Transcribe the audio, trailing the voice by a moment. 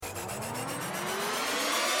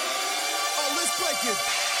What's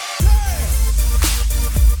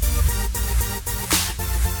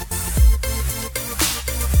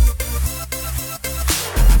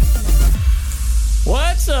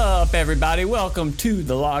up, everybody? Welcome to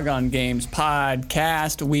the Log On Games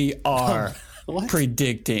podcast. We are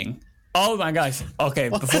predicting. Oh my gosh. Okay,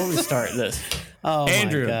 before we start this.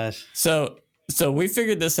 Andrew, my gosh. So we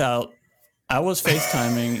figured this out. I was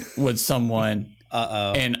FaceTiming with someone.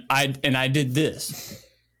 And I did this.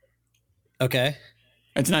 Okay.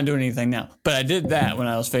 It's not doing anything now. But I did that when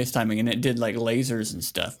I was FaceTiming, and it did like lasers and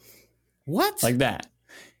stuff. What? Like that.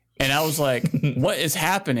 And I was like, what is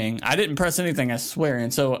happening? I didn't press anything, I swear.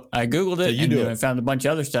 And so I Googled it and I found a bunch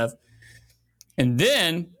of other stuff. And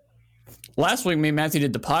then last week, me and Matthew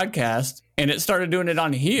did the podcast, and it started doing it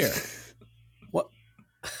on here. What?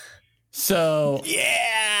 So.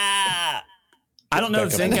 Yeah. I don't know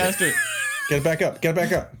if Zencastr. Get it back up. Get it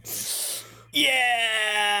back up.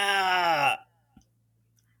 Yeah.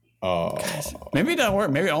 Oh. Maybe it doesn't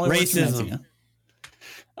work. Maybe it only works for Matthew.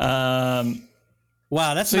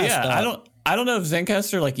 Wow, that's so messed yeah. up. I don't know if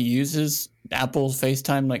Zencastr like uses Apple's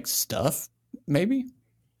FaceTime like stuff. Maybe.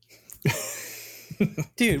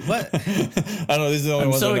 Dude, what? I don't know. These are the only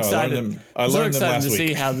ones so I know. excited. I learned them last to week.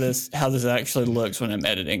 see how this actually looks when I'm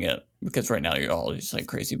editing it, because right now you're all just like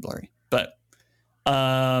crazy blurry. But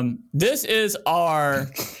this is our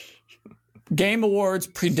Game Awards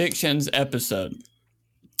predictions episode.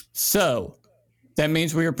 So that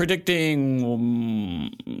means we are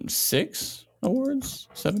predicting 7 awards.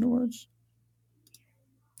 Let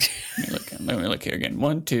me look here again.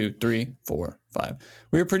 1, 2, 3, 4, 5.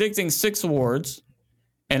 We are predicting 6 awards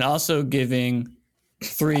and also giving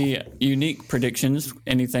 3 unique predictions.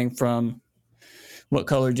 Anything from what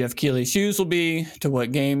color Jeff Keighley's shoes will be, to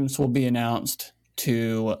what games will be announced,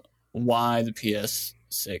 to why the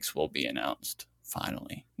PS6 will be announced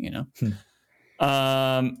finally, you know?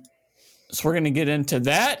 So we're going to get into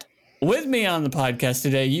that. With me on the podcast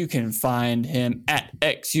today, you can find him at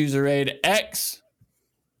XUseradeX.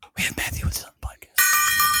 We have Matthew with us on the podcast.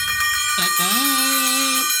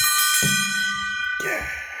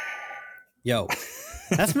 Yo,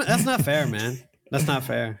 that's not fair, man. That's not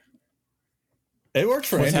fair. It worked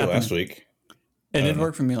for Andrew last week. It did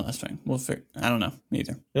work for me last wetime. We'll figure. I don't know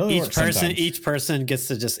either. Each person gets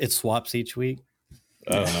to just it swaps each week.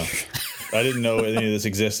 I don't know. I didn't know any of this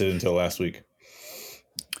existed until last week.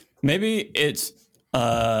 Maybe it's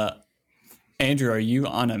Andrew, are you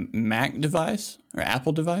on a Mac device or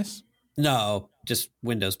Apple device? No, just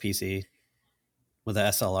Windows PC with a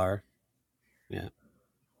SLR. Yeah.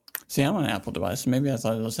 See, I'm on an Apple device. Maybe I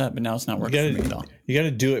thought it was that, but now it's not working for me at all. You got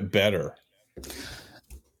to do it better.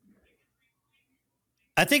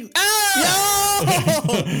 I think.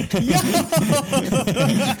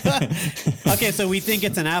 Okay, so we think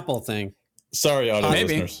it's an Apple thing. Sorry, audio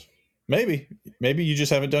Maybe. listeners. Maybe you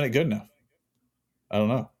just haven't done it good enough. I don't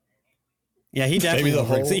know. Yeah, he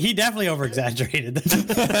definitely he definitely over exaggerated.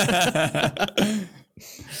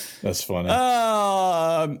 That's funny.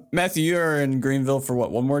 Matthew, you're in Greenville for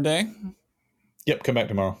what? One more day? Yep, come back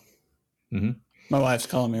tomorrow. Mm-hmm. My wife's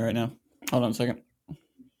calling me right now. Hold on a second.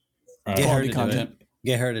 Get her to Content. do it.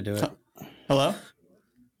 Get her to do it. Hello?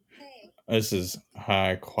 This is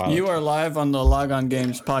high quality. You are live on the Log On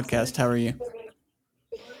Games podcast. How are you?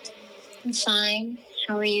 I'm fine.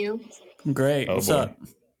 How are you? Great. Oh, What's boy. up?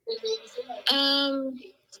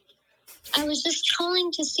 I was just calling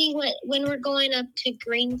to see when we're going up to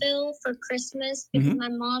Greenville for Christmas because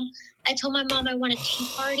I told my mom I want a tea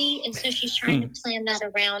party, and so she's trying to plan that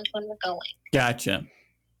around when we're going. Gotcha.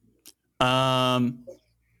 But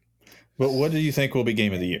what do you think will be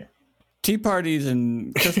game of the year? Tea parties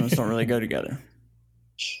and Christmas don't really go together.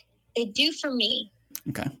 They do for me.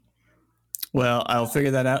 Okay. Well, I'll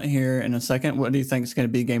figure that out here in a second. What do you think is going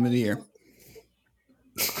to be game of the year?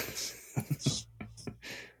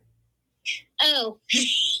 Oh.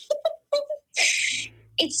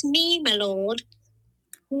 It's me, my lord.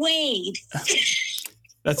 Wade.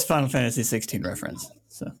 That's Final Fantasy 16 reference.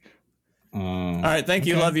 So, all right. Thank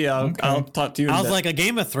you. Okay. Love you. I'll talk to you. I was like, a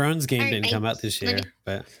Game of Thrones game didn't come out this year, Let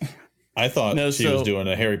but I thought she was doing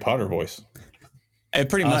a Harry Potter voice.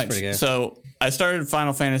 Pretty that's much. pretty good. So I started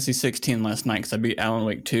Final Fantasy 16 last night because I beat Alan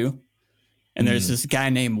Wake 2. And there's this guy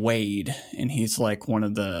named Wade, and he's like one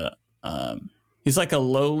of the he's like a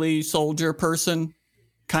lowly soldier person,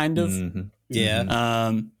 kind of. Mm-hmm.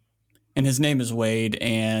 yeah. And his name is Wade,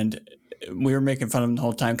 and we were making fun of him the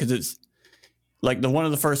whole time because it's like one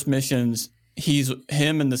of the first missions.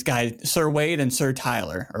 Him and this guy, Sir Wade and Sir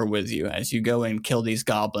Tyler, are with you as you go and kill these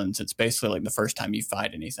goblins. It's basically like the first time you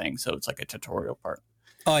fight anything, so it's like a tutorial part.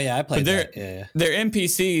 Oh yeah, I played But that. Yeah. they're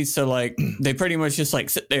NPCs, so like they pretty much just like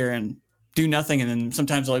sit there and do nothing, and then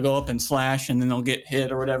sometimes they'll go up and slash, and then they'll get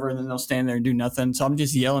hit or whatever, and then they'll stand there and do nothing. So I'm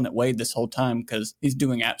just yelling at Wade this whole time because he's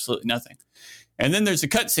doing absolutely nothing. And then there's a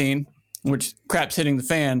cutscene, which crap's hitting the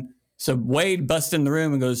fan. So Wade busts in the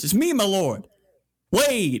room and goes, "It's me, my lord,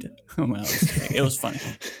 Wade." Well, it was funny.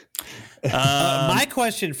 My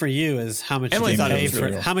question for you is how much Emily thought it pay was for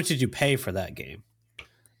really cool. how much did you pay for that game?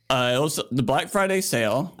 It was the Black Friday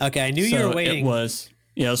sale. Okay, I knew you So were waiting. It was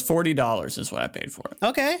 $40 is what I paid for it,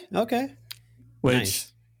 Okay. which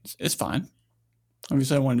Nice. is fine.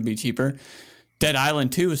 Obviously, I wanted to be cheaper. Dead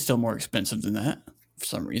Island 2 is still more expensive than that for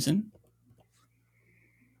some reason.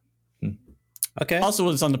 Okay. Also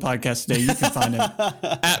with us on the podcast today, you can find him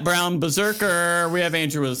at Brown Berserker. We have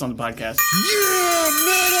Andrew with us on the podcast. Yeah,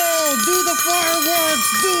 metal! Do the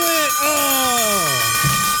fireworks! Do it! Oh!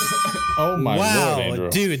 Oh my Wow, lord, Andrew.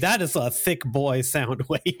 dude, that is a thick boy sound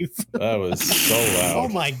wave. That was so loud. Oh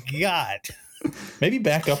my god. Maybe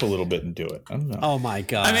back up a little bit and do it. I don't know. Oh my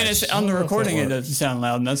god. I mean, it's on the know if that recording, it works. doesn't sound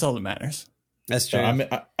loud, and that's all that matters. that's true.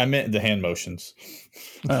 I meant the hand motions.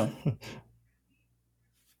 Oh.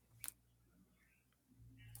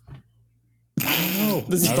 No,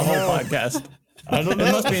 This is the whole podcast. I don't It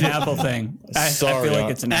know. must be an Apple thing. I Sorry, feel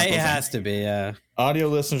like it's an Apple it thing. has to be. Audio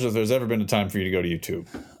listeners, if there's ever been a time for you to go to YouTube,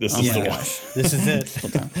 this is Oh the my one. gosh. This is it.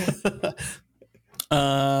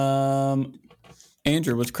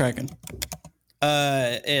 Andrew, what's cracking?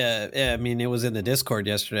 Yeah, I mean, it was in the Discord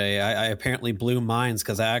yesterday. I apparently blew minds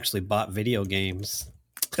because I actually bought video games.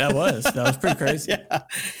 That was pretty crazy.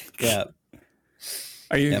 Yeah.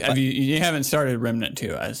 Are you? Yeah, You haven't started Remnant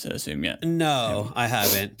 2, I assume yet. No, I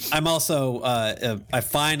haven't. I'm also I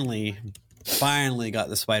finally got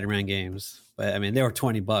the Spider-Man games, but I mean they were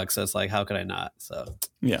 $20, so it's like how could I not? So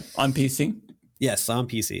Yeah, on PC, yes, on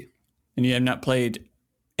PC. and you have not played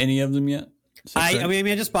any of them yet. Is that I correct? mean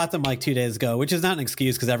I just bought them like 2 days ago, which is not an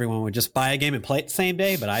excuse because everyone would just buy a game and play it the same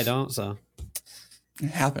day, but I don't. So It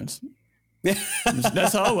happens.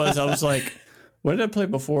 That's how it was. I was like, what did I play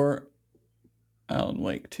before Alan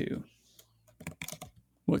Wake 2?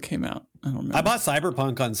 What came out? I don't remember. I bought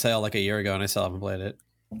Cyberpunk on sale like a year ago, and I still haven't played it.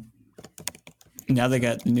 Now they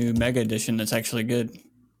got the new Mega Edition that's actually good.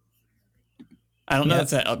 I don't know Yeah. if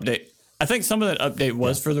that update. I think some of that update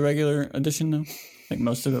was for the regular edition, though. I think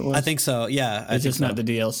most of it was. I think so. Yeah, I it's think just so. not the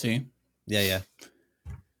DLC. Yeah.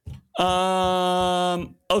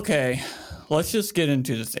 Okay. Let's just get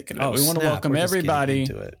into the thick of it. Oh, We want to snap. welcome We're just getting everybody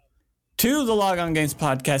into it. to the Log On Games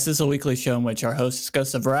podcast. This is a weekly show in which our hosts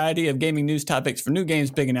discuss a variety of gaming news topics for new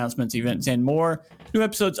games, big announcements, events, and more. New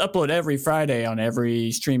episodes upload every Friday on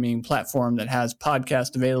every streaming platform that has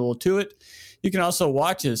podcast available to it. You can also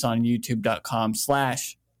watch us on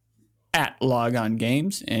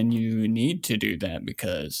youtube.com/@LogOnGames, and you need to do that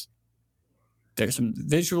because there's some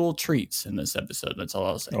visual treats in this episode. That's all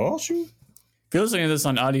I'll say. Oh, shoot. If you're listening to this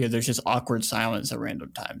on audio, there's just awkward silence at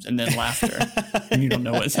random times and then laughter, and you don't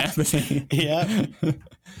know what's happening. Yeah,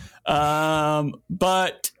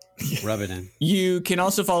 But rub it in. you can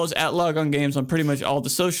also follow us at Log On Games on pretty much all the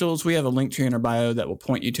socials. We have a link tree in our bio that will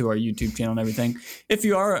point you to our YouTube channel and everything. If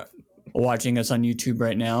you are watching us on YouTube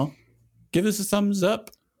right now, give us a thumbs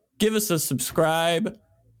up, give us a subscribe,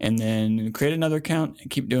 and then create another account and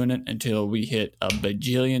keep doing it until we hit a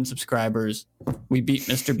bajillion subscribers. We beat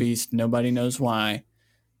Mr. Beast. Nobody knows why.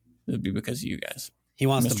 It'll be because of you guys. He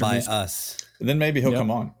wants to Mr. buy Beast. us. And then maybe he'll Yep. come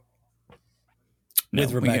on.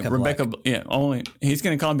 With we get Rebecca yeah, only he's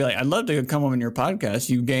going to call and be like, I'd love to come on your podcast.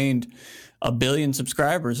 You gained 1 billion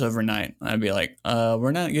subscribers overnight. I'd be like,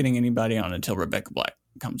 we're not getting anybody on until Rebecca Black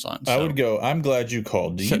comes on. I So would go, I'm glad you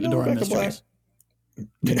called. Do you shut the know door on Rebecca this Black? choice.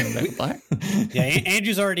 You know Rebecca Black? Yeah,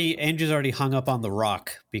 Andrew's already hung up on The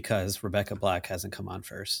Rock because Rebecca Black hasn't come on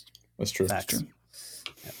first. That's true. Facts.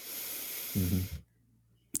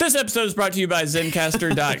 This episode is brought to you by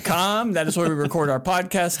Zencaster.com. That is where we record our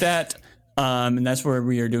podcast at. And that's where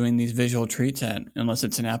we are doing these visual treats at, unless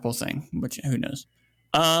it's an Apple thing, which who knows.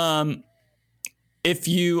 If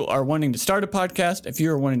you are wanting to start a podcast, if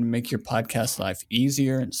you are wanting to make your podcast life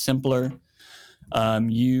easier and simpler,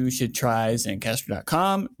 you should try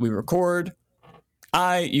Zencaster.com. We record.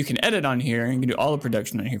 You can edit on here and you can do all the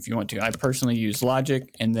production on here if you want to. I personally use Logic,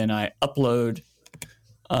 and then I upload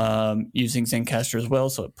using Zencaster as well,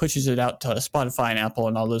 so it pushes it out to Spotify and Apple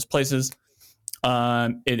and all those places.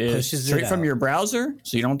 It is Pushes it straight from out. your browser,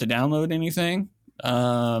 so you don't have to download anything,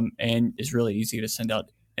 and it's really easy to send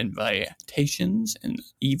out invitations and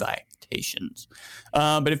evitations.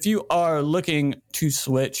 But if you are looking to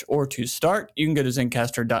switch or to start, you can go to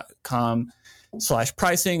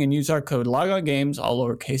Zencaster.com/pricing and use our code LOGONGAMES, all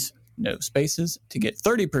lowercase, no spaces, to get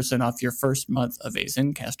 30% off your first month of a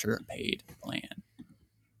Zencastr paid plan.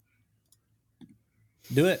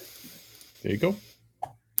 Do it. There you go.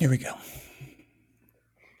 Here we go.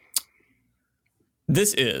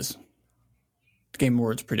 This is the Game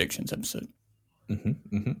Awards predictions episode.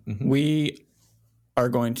 We are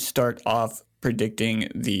going to start off predicting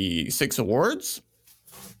the 6 awards,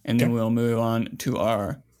 and then we'll move on to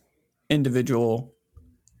our individual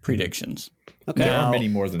predictions. Okay. There Now- are many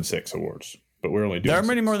more than 6 awards, but we're only doing There are 6.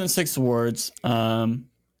 many more than 6 awards. I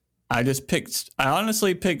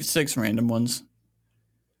honestly picked 6 random ones.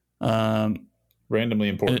 randomly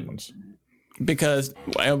important ones. Because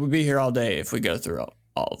I would be here all day if we go through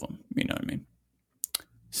all of them. You know what I mean?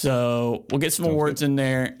 So we'll get some Sounds awards in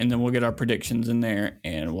there, and then we'll get our predictions in there,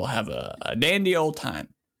 and we'll have a dandy old time.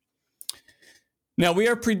 Now, we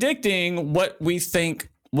are predicting what we think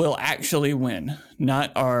will actually win,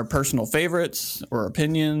 not our personal favorites or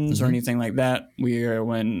opinions or anything like that. We are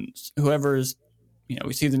when whoever's,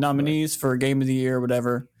 we see the nominees for Game of the Year or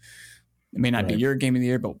whatever. It may not be Right. your Game of the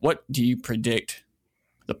Year, but what do you predict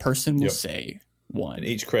the person will Yep. say won? And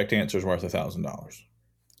each correct answer is worth $1,000.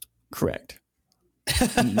 Correct.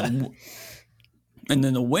 And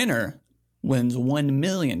then the winner wins $1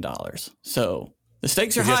 million. So the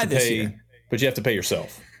stakes are But you have high to this pay- year. But you have to pay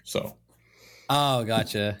yourself. So Oh,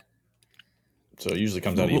 gotcha. it usually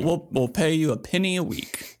comes out even. We'll pay you a penny a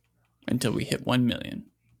week until we hit 1 million.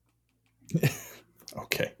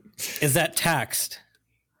 Okay. Is that taxed?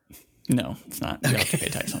 No, it's not. You have to pay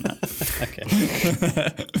tax on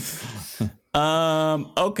that. Okay.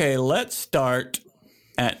 Okay, let's start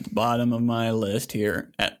at the bottom of my list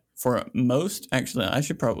here. For most, actually, I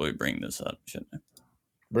should probably bring this up, shouldn't I?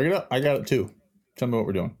 Bring it up. I got it too. Tell me what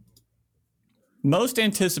we're doing. Most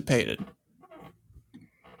anticipated.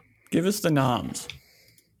 Give us the noms.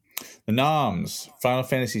 The noms: Final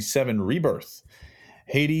Fantasy VII Rebirth,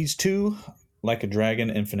 Hades 2, Like a Dragon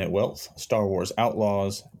Infinite Wealth, Star Wars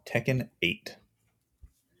Outlaws, Tekken 8.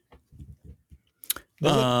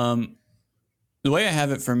 The way I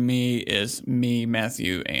have it for me is me,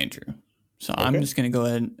 Matthew, Andrew. So I'm Okay. just going to go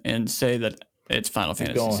ahead and say that it's Final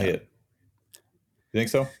Fantasy Go VII. ahead. You think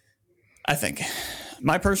so? I think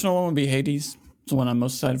my personal one would be Hades. It's the one I'm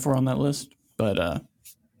most excited for on that list. But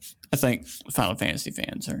I think Final Fantasy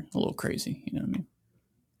fans are a little crazy. You know what I mean?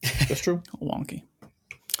 That's true. A little wonky.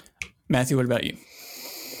 Matthew, what about you?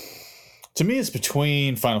 To me, it's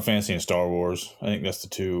between Final Fantasy and Star Wars. I think that's the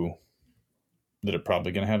two that are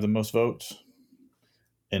probably going to have the most votes.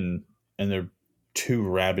 And they're two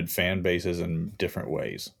rabid fan bases in different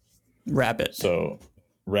ways. Rabbit. So,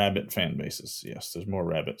 rabbit fan bases. Yes, there's more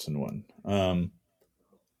rabbits than one.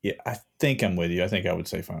 Yeah, I think I'm with you. I think I would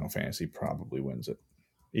say Final Fantasy probably wins it,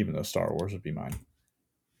 even though Star Wars would be mine.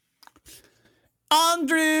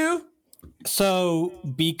 Andrew. So,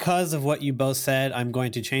 because of what you both said, I'm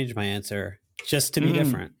going to change my answer just to be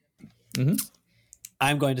different. Mhm.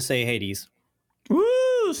 I'm going to say Hades. Woo!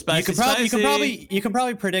 Spicy, You can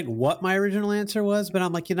probably predict what my original answer was, but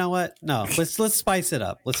I'm like, you know what? No, let's spice it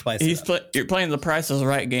up. Let's spice it up. You're playing the Price is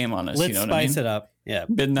Right game on us. Let's you know what I spice mean? it up. Yeah,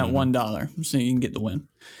 Bidding that $1 so you can get the win.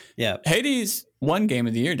 yeah. Hades won Game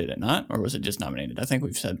of the Year, did it not? Or was it just nominated? I think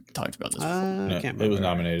we've talked about this before. I No, can't it was remember.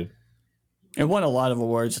 nominated. It won a lot of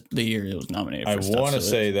awards the year it was nominated for I stuff, want to so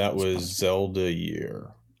say that was Zelda year.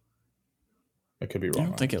 I could be I wrong.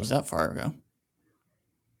 don't think it was that far ago.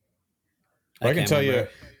 I can can't tell you,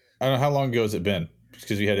 remember. I don't know how long ago has it been,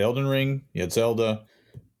 because you had Elden Ring, you had Zelda,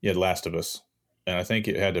 you had Last of Us, and I think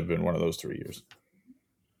it had to have been one of those 3 years,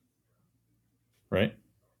 right?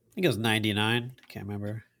 I think it was 99. I can't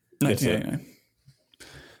remember. That's it. 1999.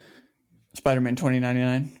 Spider-Man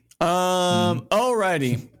 2099.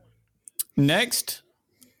 Alrighty. Next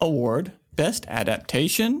award, Best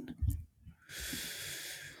Adaptation.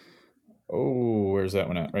 Oh, where's that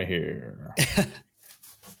one at? Right here.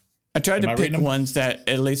 I tried Am I to pick reading them? ones that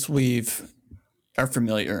at least are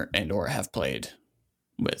familiar and or have played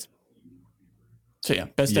with. So yeah,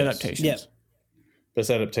 Best Yes. Adaptations. Yep. Best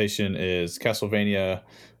adaptation is Castlevania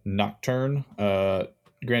Nocturne,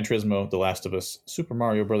 Gran Turismo, The Last of Us, Super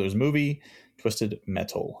Mario Brothers Movie, Twisted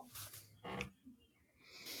Metal.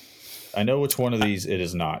 I know which one of these it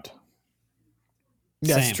is not.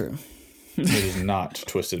 That's Same. true. It is not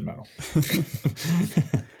Twisted Metal.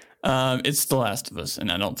 It's The Last of Us, and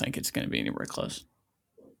I don't think it's going to be anywhere close.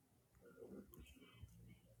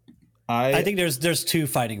 I think there's two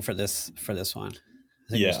fighting for this one.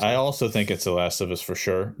 Yeah, I also think it's The Last of Us for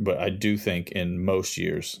sure, but I do think in most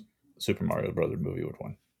years, Super Mario Brothers Movie would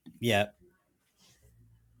win. Yeah.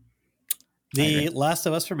 The Last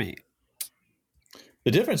of Us for me.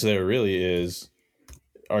 The difference there really is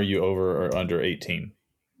are you over or under 18?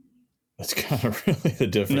 That's kind of really the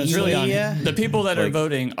And difference. it's really Yeah. on the people that are Like-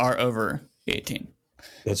 voting are over 18.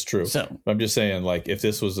 That's true. So I'm just saying, like, if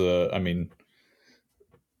this was I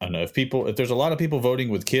don't know, if there's a lot of people voting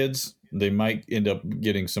with kids, they might end up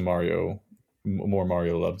getting some more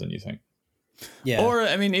Mario love than you think. Yeah. or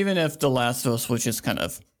I mean, even if The Last of Us was just kind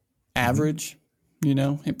of average,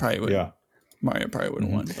 it probably would. Yeah. Mario probably would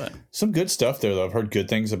have won, but Some good stuff there, though. I've heard good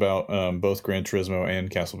things about both Gran Turismo and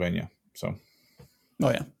Castlevania. So, oh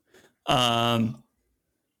yeah.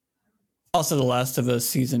 Also, The Last of Us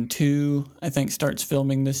season 2, I think, starts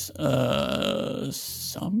filming this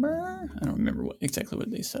summer. I don't remember exactly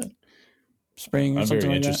what they said. Spring or I'm something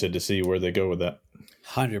very like interested to see where they go with that.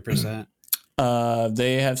 100%. that.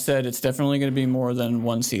 They have said it's definitely going to be more than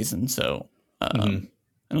one season. So I don't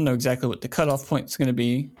know exactly what the cutoff point is going to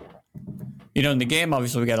be. In the game,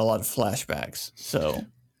 obviously, we got a lot of flashbacks. So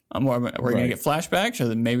we're going to get flashbacks, or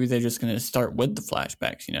then maybe they're just going to start with the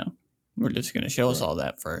flashbacks, We're just going to show us all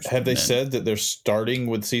that first. Have they and then- said that they're starting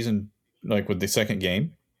with with the second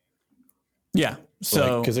game? Yeah.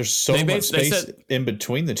 So Because there's so they much they space said- in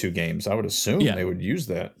between the two games, I would assume Yeah. they would use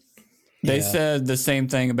that. they Yeah. said the same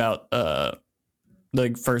thing about the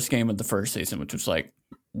first game of the first season, which was like,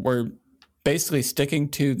 we're basically sticking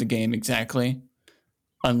to the game exactly,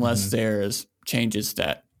 unless there's changes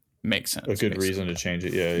that make sense. A good basically. reason to change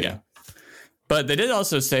it. Yeah. Yeah. But they did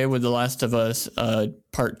also say with The Last of Us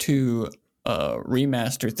Part 2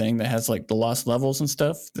 remaster thing that has like the lost levels and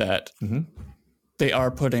stuff, that they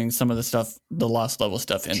are putting some of the lost level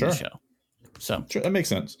stuff in Sure. the show. So Sure, that makes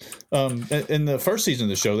sense. In the first season of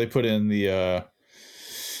the show, they put in the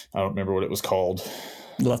I don't remember what it was called.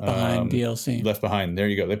 Left Behind DLC. Left Behind. There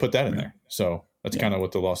you go. They put that in there. So that's kind of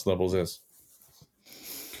what the Lost Levels is.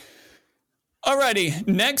 Alrighty,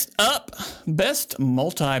 next up, best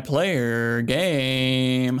multiplayer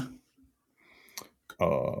game.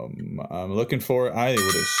 I'm looking for it. I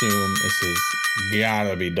would assume this has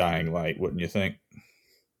gotta be Dying Light, wouldn't you think?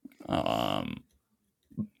 That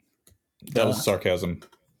was sarcasm.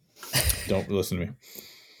 Don't listen to me.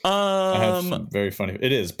 I have some very funny.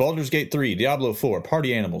 It is Baldur's Gate 3, Diablo 4,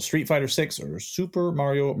 Party Animals, Street Fighter 6, or Super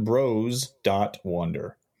Mario Bros.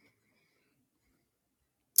 Wonder.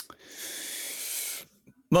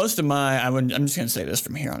 Most of I'm just going to say this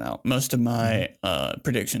from here on out. Most of my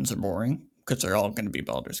predictions are boring because they're all going to be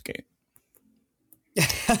Baldur's Gate.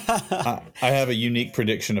 I have a unique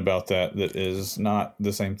prediction about that is not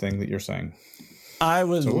the same thing that you're saying. I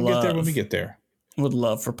would So we'll get there when we get there. would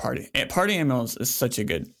love for Party Animals is such a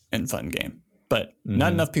good and fun game, but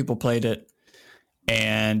not enough people played it,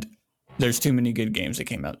 and there's too many good games that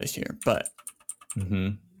came out this year. But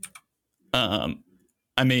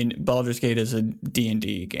I mean, Baldur's Gate is a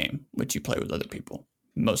D&D game, which you play with other people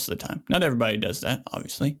most of the time. Not everybody does that,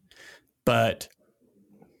 obviously, but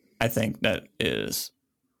I think that is.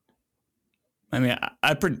 I mean,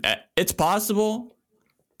 it's possible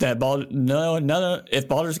that if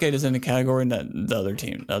Baldur's Gate is in the category, that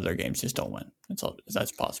the other games just don't win.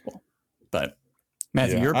 That's possible. But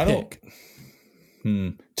Matthew, Yeah, your I don't- pick.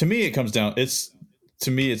 To me, it comes down. To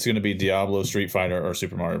me, it's going to be Diablo, Street Fighter, or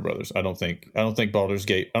Super Mario Brothers. I don't think Baldur's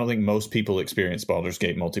Gate. I don't think most people experience Baldur's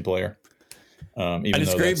Gate multiplayer. Even I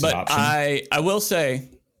disagree, though that's but an option. I will say,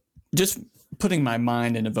 just putting my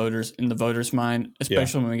mind in the voters' mind,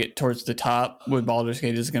 especially when we get towards the top, with Baldur's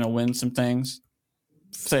Gate is going to win some things.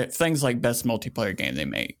 Things like best multiplayer game, they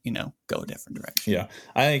may go a different direction. Yeah,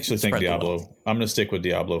 I actually think Spread the Diablo. wealth. I'm going to stick with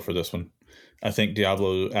Diablo for this one. I think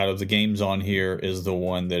Diablo, out of the games on here, is the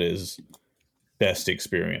one that is best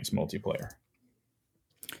experience multiplayer.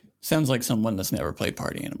 Sounds like someone that's never played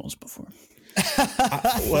Party Animals before.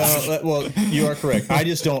 Well, you are correct.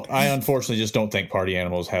 I unfortunately just don't think Party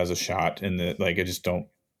Animals has a shot in the. I just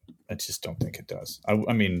don't think it does.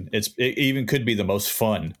 I mean, it even could be the most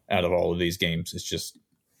fun out of all of these games. It's just,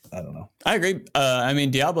 I don't know. I agree. I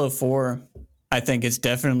mean, Diablo 4, I think it's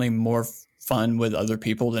definitely more fun with other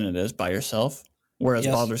people than it is by yourself. Whereas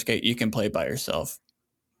Yes. Baldur's Gate, you can play by yourself,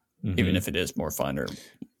 even if it is more fun or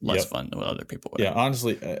less fun with other people. Yeah,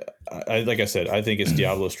 honestly, like I said, I think it's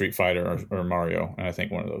Diablo, Street Fighter, or Mario, and I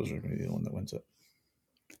think one of those are going to be the one that wins it.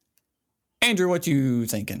 Andrew, what you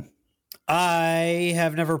thinking? I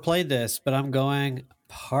have never played this, but I'm going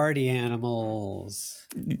Party Animals.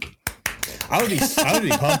 I would be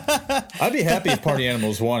pumped. I'd be happy if Party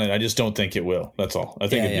Animals won it. I just don't think it will. That's all. I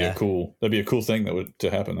think that'd be a cool thing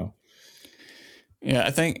to happen though. Yeah,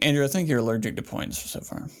 Andrew, I think you're allergic to points so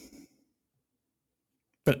far.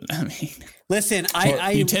 But I mean, Listen,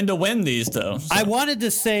 you tend to win these though. So. I wanted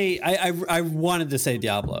to say I wanted to say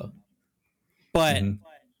Diablo, but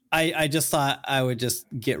I just thought I would just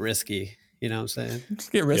get risky. You know what I'm saying? Let's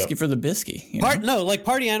get risky for the biscuit. You know?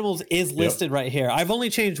 Party Animals is listed right here. I've only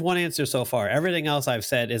changed one answer so far. Everything else I've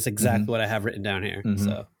said is exactly what I have written down here.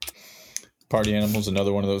 So, Party Animals,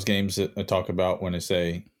 another one of those games that I talk about when I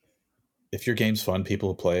say, if your game's fun, people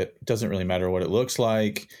will play it. It doesn't really matter what it looks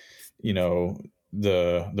like. You know,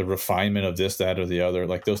 the refinement of this, that, or the other.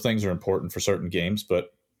 Like, those things are important for certain games,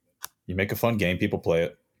 but you make a fun game, people play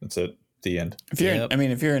it. That's it. The end. If you're,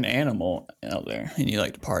 if you're an animal out there and you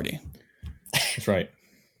like to party, that's right.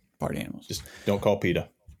 Party Animals. Just don't call PETA.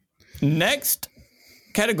 Next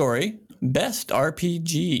category: Best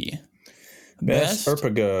RPG. Best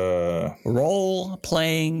RPG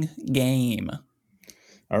role-playing game.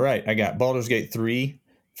 All right, I got Baldur's Gate 3,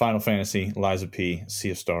 Final Fantasy, Lies of P,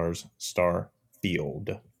 Sea of Stars, Starfield.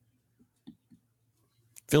 I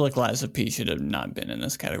feel like Lies of P should have not been in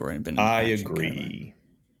this category and been. I agree. Category.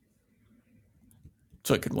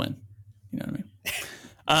 So it could win. You know what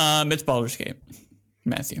I mean? It's Baldur's Gate.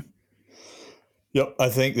 Matthew. Yep, I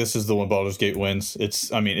think this is the one Baldur's Gate wins. It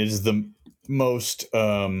is the most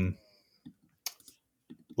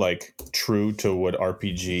like true to what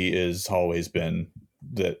RPG is always been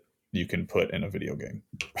that you can put in a video game.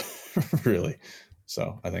 Really.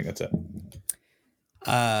 So I think that's it.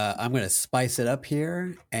 I'm going to spice it up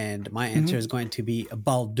here, and my answer is going to be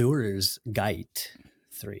Baldur's Gate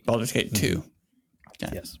 3. Baldur's Gate 2. Yeah.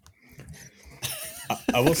 Yes.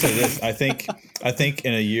 I will say this. I think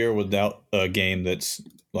in a year without a game that's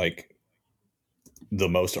like the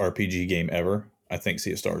most RPG game ever, I think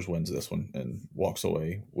Sea of Stars wins this one and walks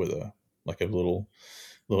away with a little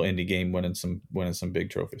indie game winning some big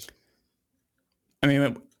trophies. I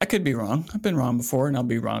mean, I could be wrong. I've been wrong before, and I'll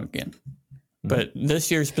be wrong again. But this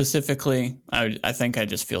year specifically, I think I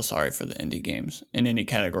just feel sorry for the indie games in any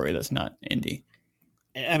category that's not indie.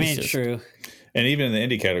 I mean, it's true. And even in the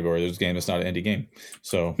indie category, there's a game that's not an indie game.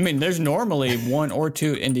 So I mean, there's normally 1 or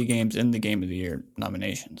 2 indie games in the Game of the Year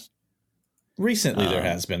nominations. Recently, there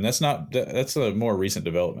has been. That's a more recent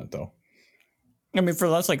development, though. I mean, for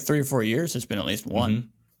the last 3 or 4 years, there's been at least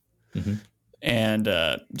one. And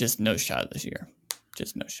just no shot this year.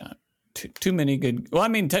 Just no shot. Too many good. Well, I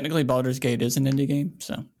mean, technically, Baldur's Gate is an indie game,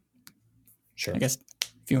 so sure. I guess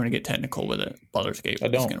if you want to get technical with it, Baldur's Gate is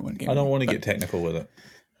going to win. I don't want to get technical with it.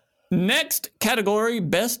 Next category: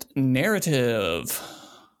 Best Narrative.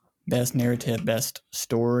 Best narrative, best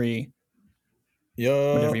story.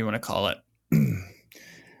 Whatever you want to call it.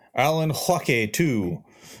 Alan Wake 2,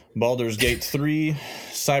 Baldur's Gate 3,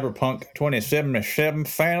 Cyberpunk 2077,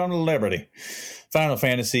 Phantom Liberty, Final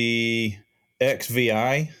Fantasy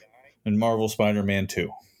XVI, and Marvel Spider-Man 2.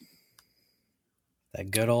 That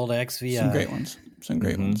good old XVI. Some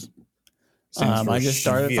great ones. I just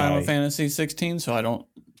started Final Fantasy 16, so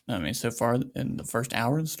so far in the first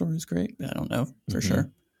hour, the story is great. I don't know for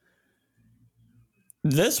sure.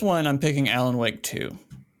 This one, I'm picking Alan Wake 2.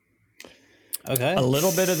 Okay. A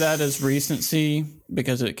little bit of that is recency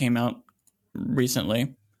because it came out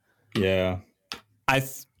recently. Yeah. I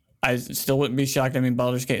still wouldn't be shocked. I mean,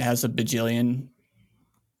 Baldur's Gate has a bajillion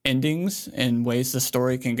endings and ways the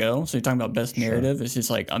story can go. So you're talking about best narrative. It's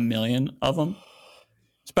just a million of them.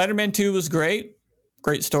 Spider-Man 2 was great.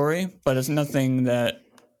 Great story. But it's nothing that...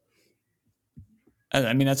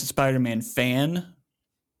 I mean, as a Spider-Man fan,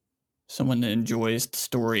 someone that enjoys the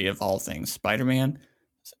story of all things Spider-Man,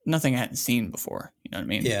 nothing I hadn't seen before. You know what I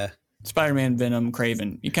mean? Yeah. Spider-Man, Venom,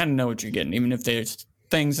 Kraven, you kind of know what you're getting, even if there's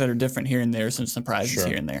things that are different here and there, some surprises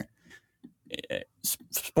here and there.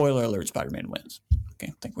 Spoiler alert, Spider-Man wins. Okay,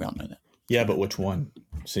 I think we all know that. Yeah, but which one?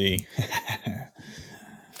 See?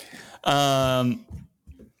 Alan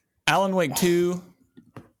Wake 2,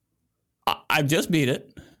 I just beat it.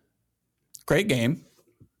 Great game.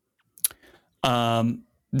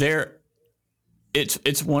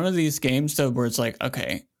 It's one of these games though where it's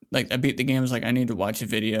okay, I beat the game. It's I need to watch a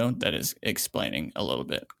video that is explaining a little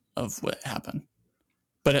bit of what happened,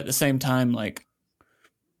 but at the same time,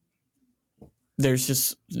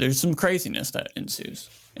 there's some craziness that ensues,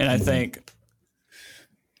 and I think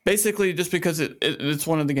basically just because it's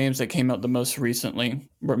one of the games that came out the most recent.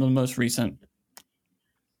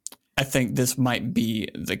 I think this might be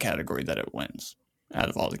the category that it wins out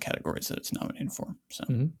of all the categories that it's nominated for. So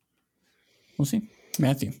we'll see.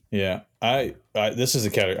 Matthew. Yeah, I this is a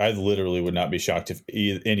category. I literally would not be shocked if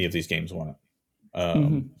any of these games won it.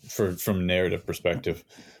 From a narrative perspective,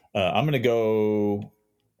 I'm going to go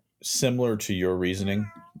similar to your reasoning.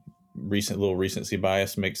 Little recency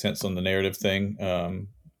bias makes sense on the narrative thing. I'm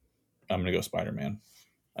going to go Spider-Man.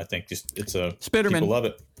 I think just it's a Spider-Man.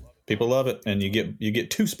 People love it, and you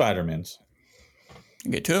get 2 Spider-Mans.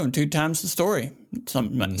 You get two of them, 2 times the story.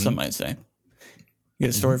 Some might say. You get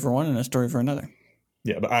a story for one and a story for another.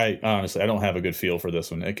 Yeah, but I honestly, I don't have a good feel for this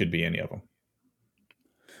one. It could be any of them.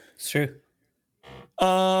 It's true.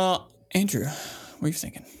 Andrew, what are you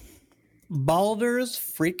thinking? Baldur's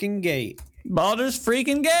freaking Gate. Baldur's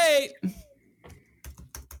freaking Gate.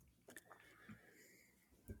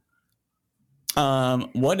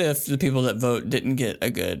 What if the people that vote didn't get a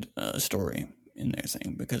good story in their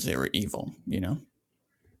thing because they were evil? You know,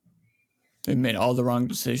 they made all the wrong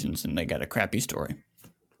decisions and they got a crappy story.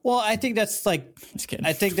 Well, I think that's like, Just kidding.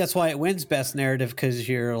 I think that's why it wins best narrative, because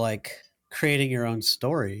you're like creating your own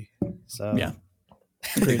story. So Yeah,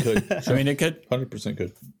 It could. I mean, it could. 100%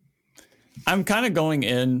 could. I'm kind of going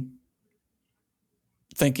in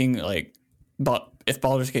thinking like, but if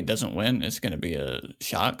Baldur's Gate doesn't win, it's going to be a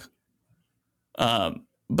shock.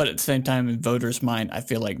 But at the same time, in voters' mind, I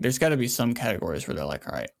feel like there's got to be some categories where they're like,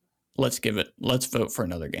 all right, let's vote for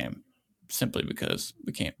another game, simply because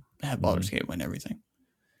we can't have Baldur's Gate win everything.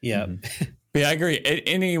 yeah. But yeah, I agree.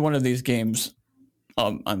 Any one of these games,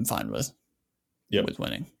 I'm fine with. Yep. With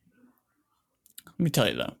winning. Let me tell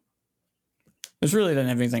you though, this really doesn't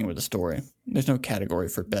have anything with the story. There's no category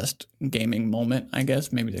for best gaming moment. I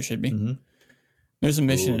guess maybe there should be. Mm-hmm. There's a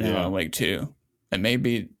mission Ooh, in yeah. Alan Wake 2 that may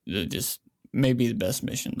be the best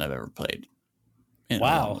mission I've ever played in a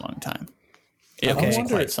Wow. long, long time. It Okay. was I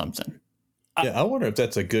wonder- quite something. Yeah, I wonder if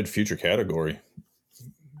that's a good future category.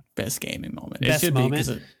 Best gaming moment. Best it should moment?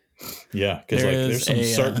 be because Yeah, because There like is there's some a,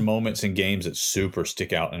 certain moments in games that super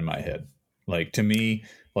stick out in my head. Like to me,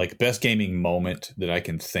 like best gaming moment that I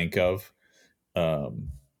can think of,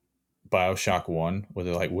 BioShock 1, where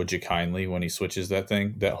they're like, "Would you kindly?" when he switches that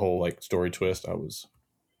thing, that whole like story twist.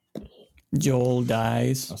 Joel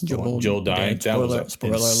dies. Joel dying. That was an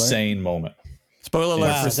spoiler alert. insane moment. Spoiler alert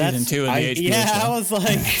Wow, for season 2 of the HBO yeah, show. I was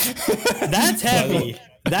like, that's heavy.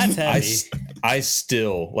 That's heavy. I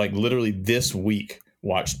still like literally this week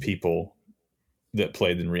watched people that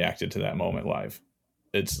played and reacted to that moment live.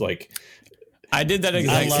 It's like I did that I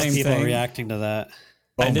exact love same people thing. reacting to that.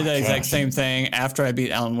 I oh did my that exact gosh. same thing after I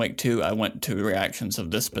beat Alan Wake 2. I went to reactions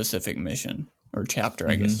of this specific mission or chapter,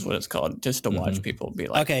 I guess is what it's called, just to watch people be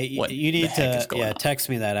like, Okay, what you the need heck is to going on? text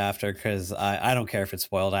me that after, because I don't care if it's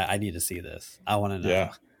spoiled. I need to see this. I want to know.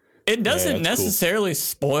 Yeah, It doesn't that's cool. necessarily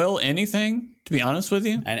spoil anything, to be honest with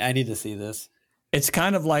you. I need to see this. It's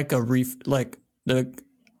kind of like like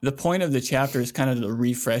the point of the chapter is kind of to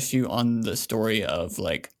refresh you on the story of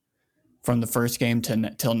like from the first game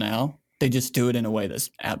till now. They just do it in a way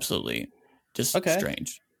that's absolutely just Okay.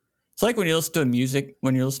 strange. It's like when you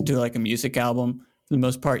listen to like a music album, for the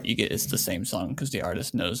most part you get it's the same song because the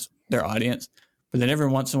artist knows their audience. But then every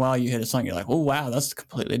once in a while you hit a song, you're like, oh wow, that's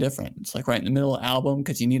completely different. It's like right in the middle of the album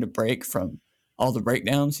because you need a break from all the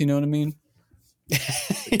breakdowns, you know what I mean? a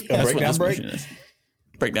That's what breakdown this break. mission is.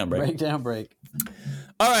 Breakdown break. Breakdown break.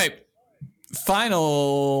 All right.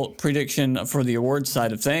 Final prediction for the award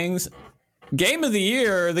side of things. Game of the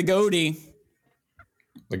year, the GOTY.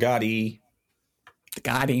 The Gotti.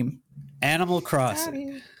 Got him. Animal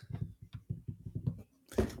Crossing.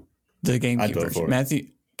 The I'd GameCube vote for version. it. Matthew,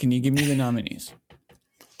 can you give me the nominees?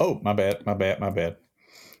 Oh, my bad.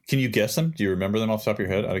 Can you guess them? Do you remember them off the top of your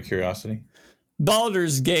head out of curiosity?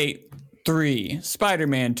 Baldur's Gate 3,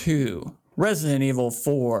 Spider-Man 2, Resident Evil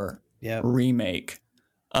 4 Yep. Remake,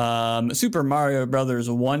 Super Mario Brothers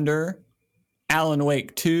Wonder, Alan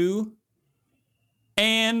Wake 2,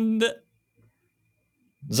 and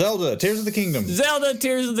Zelda, Tears of the Kingdom. Zelda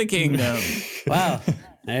Tears of the Kingdom. Wow.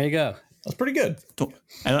 There you go. That's pretty good.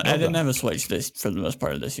 I didn't have a Switch this for the most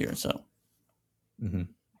part of this year, so Mm-hmm.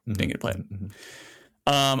 didn't get to play it.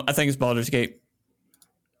 I think it's Baldur's Gate.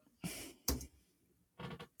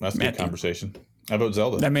 That's a good Matthew. conversation. How about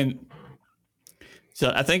Zelda? I mean,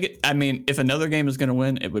 so if another game is going to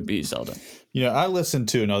win, it would be Zelda. You know, I listened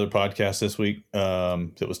to another podcast this week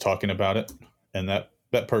that was talking about it, and that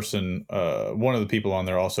person, one of the people on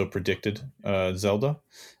there, also predicted Zelda,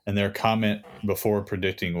 and their comment before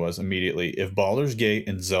predicting was immediately, if Baldur's Gate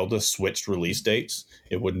and Zelda switched release dates,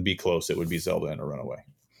 it wouldn't be close. It would be Zelda and a runaway.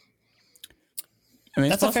 I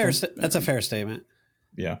mean, it's That's possible. a fair statement.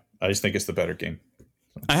 Yeah, I just think it's the better game.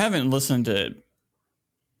 I haven't listened to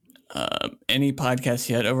any podcasts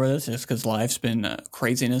yet over this, just because life's been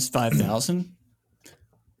craziness 5,000.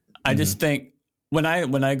 I just think when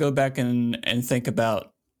I go back and think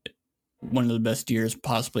about one of the best years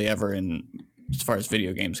possibly ever in as far as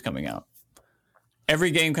video games coming out,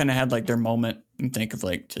 every game kind of had like their moment. And think of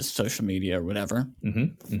like just social media or whatever.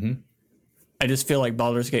 Mm-hmm. Mm-hmm. I just feel like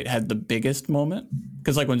Baldur's Gate had the biggest moment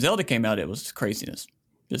because like when Zelda came out, it was craziness.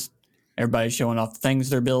 Just Everybody's showing off things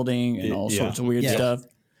they're building and all sorts of weird Yeah. stuff.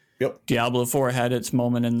 Yep. Diablo 4 had its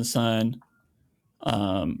moment in the sun.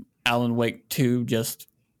 Alan Wake 2 just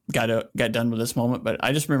got done with this moment, but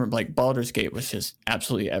I just remember like Baldur's Gate was just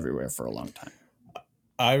absolutely everywhere for a long time.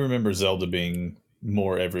 I remember Zelda being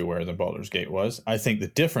more everywhere than Baldur's Gate was. I think the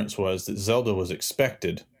difference was that Zelda was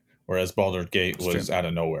expected, whereas Baldur's Gate was out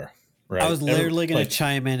of nowhere. Right? I was literally going like, to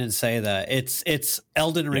chime in and say that it's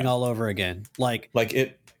Elden Ring all over again. Like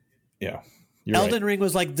it. Yeah, you're Elden right. Ring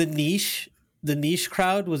was like the niche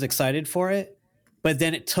crowd was excited for it, but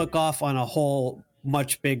then it took off on a whole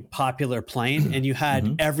much big popular plane, and you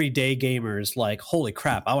had everyday gamers like, holy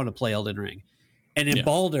crap, I want to play Elden Ring. And in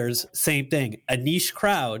Baldur's, same thing, a niche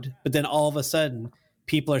crowd, but then all of a sudden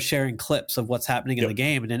people are sharing clips of what's happening in the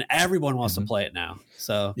game, and then everyone wants to play it now.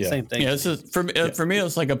 So same thing. Yeah, this is for me.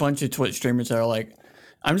 It's like a bunch of Twitch streamers that are like,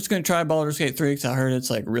 I'm just going to try Baldur's Gate 3 because I heard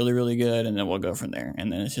it's like really, really good, and then we'll go from there.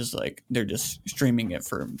 And then it's just like they're just streaming it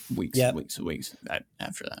for weeks and weeks and weeks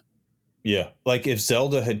after that. Yeah, like if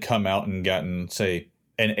Zelda had come out and gotten, say,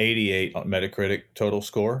 an 88 on Metacritic total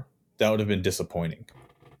score, that would have been disappointing,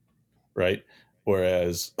 right?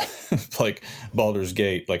 Whereas, like Baldur's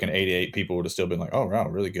Gate, like an 88, people would have still been like, "Oh wow,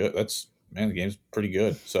 really good. The game's pretty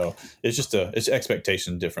good." So it's just it's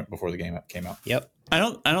expectation different before the game came out. Yep. I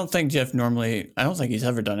don't think Jeff normally. I don't think he's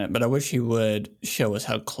ever done it, but I wish he would show us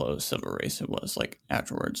how close of a race it was. Like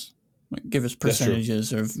afterwards, like give us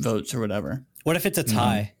percentages or votes or whatever. What if it's a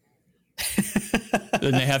tie?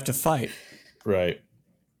 Then they have to fight. Right.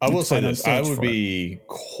 I will say fight on this: I stage would for it. be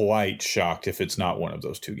quite shocked if it's not one of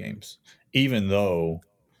those two games. Even though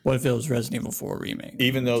What if it was Resident Evil 4 remake?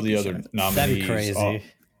 the other nominees, That'd be crazy.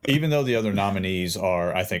 even though the other nominees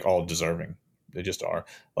are, I think, all deserving. They just are.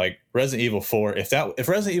 Like Resident Evil 4. If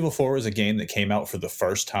Resident Evil 4 was a game that came out for the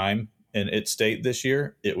first time in its state this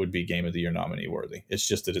year, it would be Game of the Year nominee worthy. It's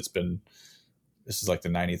just that this is like the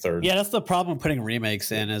 93rd. Yeah, that's the problem putting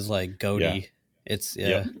remakes in is like GOTY. Yeah. It's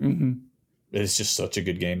Mm-hmm. It's just such a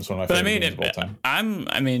good game. It's one of my But I favorite mean, games of all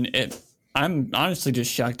time. I'm honestly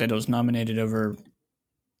just shocked that it was nominated over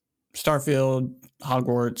Starfield,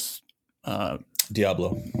 Hogwarts.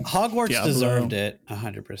 Diablo. Hogwarts Diablo. deserved it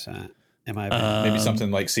 100%. In my opinion. Maybe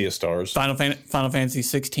something like Sea of Stars. Final Fantasy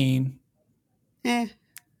 16. I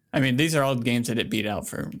mean, these are all games that it beat out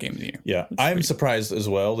for Game of the Year. Yeah, I'm surprised as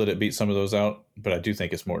well that it beat some of those out, but I do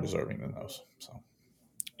think it's more deserving than those. So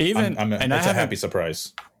Even it's a happy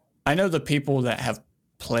surprise. I know the people that have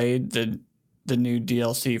played the new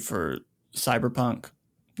DLC for Cyberpunk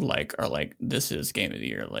are like, this is Game of the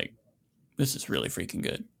Year. Like, this is really freaking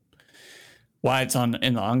good. Why it's in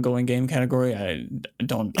the ongoing game category, I'll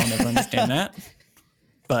never understand that.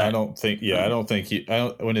 But I don't think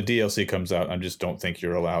when a DLC comes out, I just don't think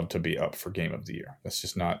you're allowed to be up for Game of the Year. That's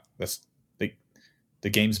just not. The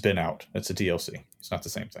game's been out. It's a DLC. It's not the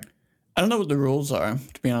same thing. I don't know what the rules are,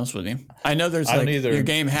 to be honest with you. I know there's I don't like either, your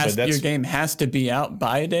game has to be out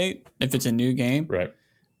by a date if it's a new game. Right.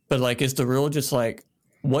 But like, is the rule just like,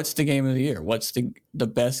 what's the game of the year? What's the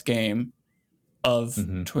best game of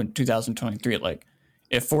 2023? Like,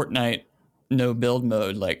 if Fortnite no build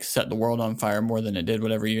mode like set the world on fire more than it did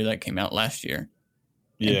whatever year that came out last year.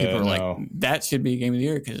 And people are like, that should be Game of the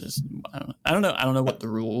Year because I don't know what the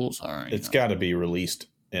rules are. It's got to be released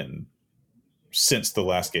since the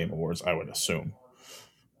last Game Awards, I would assume.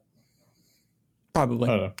 Probably.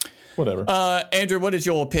 I don't know. Whatever. Andrew, what is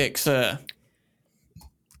your picks?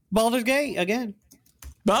 Baldur's Gate again.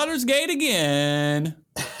 Baldur's Gate again.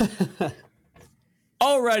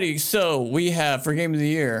 Alrighty, so we have for Game of the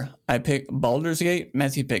Year, I picked Baldur's Gate,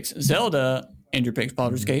 Matthew picks Zelda, Andrew picks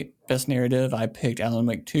Baldur's Gate. Best narrative, I picked Alan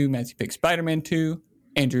Wake 2, Matthew picked Spider-Man 2,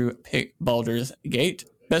 Andrew picked Baldur's Gate.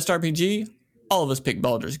 Best RPG, all of us picked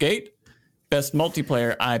Baldur's Gate. Best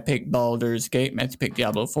multiplayer, I picked Baldur's Gate, Matthew picked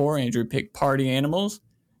Diablo 4, Andrew picked Party Animals.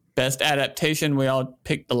 Best adaptation, we all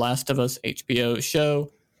picked The Last of Us HBO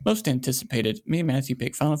show. Most anticipated, me and Matthew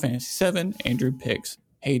picked Final Fantasy VII, Andrew picks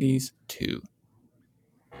Hades 2.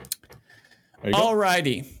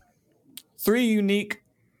 Alrighty. 3 unique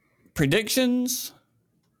predictions.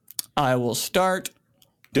 I will start.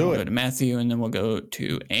 We'll go to Matthew, and then we'll go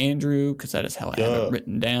to Andrew, because that is how I have it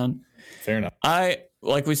written down. Fair enough.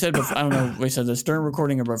 Like we said before, I don't know if we said this during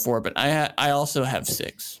recording or before, but I also have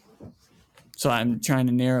 6. So I'm trying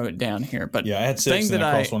to narrow it down here. But yeah, I had 6 and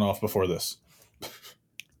I crossed one off before this.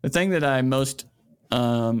 The thing that I most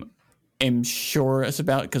am sure is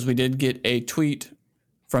about, because we did get a tweet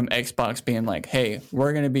from Xbox being like, hey,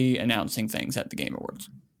 we're going to be announcing things at the Game Awards.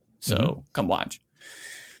 So come watch.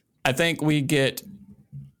 I think we get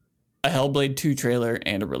a Hellblade 2 trailer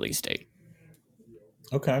and a release date.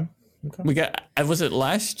 Okay. Okay. We got. Was it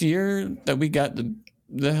last year that we got the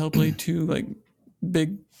Hellblade 2 like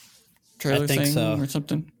big trailer think thing so. or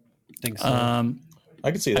something? I think so. I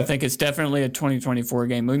can see that. I think it's definitely a 2024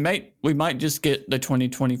 game. We might just get the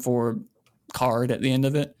 2024 card at the end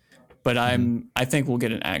of it, but I think we'll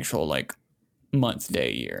get an actual like month,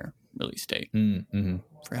 day, year release date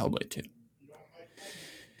for Hellblade 2.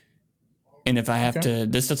 And if I have to,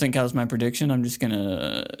 this doesn't count as my prediction. I'm just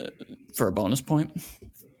gonna for a bonus point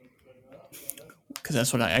because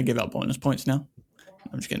that's what I give out bonus points now.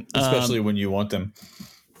 I'm just kidding. Especially when you want them.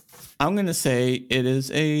 I'm gonna say it is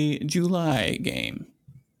a July game.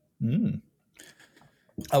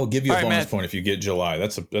 I will give you a All right, bonus Matt. point if you get July.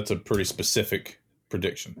 That's a pretty specific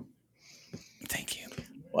prediction. Thank you.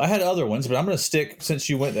 Well, I had other ones, but I'm going to stick, since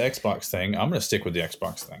you went the Xbox thing, I'm going to stick with the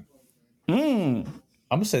Xbox thing. I'm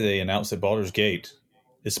going to say they announced that Baldur's Gate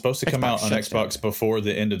is supposed to come Xbox out on shuts Xbox before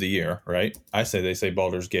the end of the year, right? They say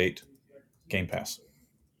Baldur's Gate Game Pass.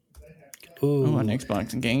 Oh, on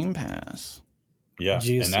Xbox Game Pass. Yeah,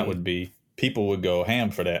 Juicy. and that would be, people would go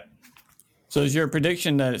ham for that. So is your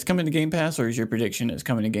prediction that it's coming to Game Pass, or is your prediction it's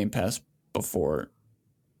coming to Game Pass before?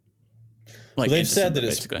 Like They've in said that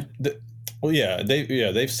December,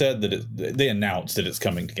 basically. They've said that they announced that it's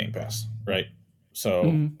coming to Game Pass, right?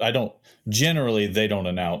 So they don't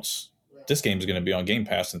announce this game is going to be on Game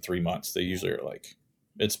Pass in 3 months. They usually are like,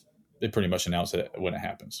 they pretty much announce it when it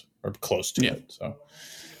happens or close to it. So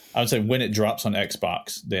I would say when it drops on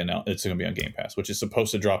Xbox, they announce it's going to be on Game Pass, which is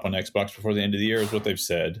supposed to drop on Xbox before the end of the year is what they've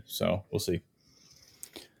said. So we'll see.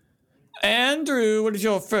 Andrew, what is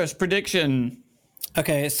your first prediction?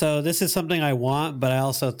 Okay, so this is something I want, but I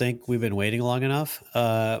also think we've been waiting long enough.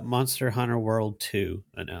 Monster Hunter World 2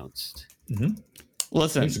 announced.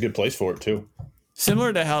 Listen, It's a good place for it too.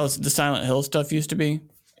 similar to how the Silent Hill stuff used to be,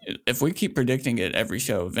 if we keep predicting it every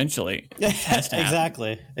show, eventually it has to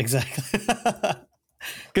happen. Exactly.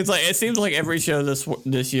 Because like it seems like every show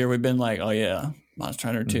this year we've been like, oh yeah, Monster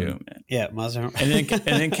Hunter 2. Man. Yeah, Monster Hunter. And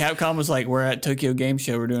then Capcom was like, we're at Tokyo Game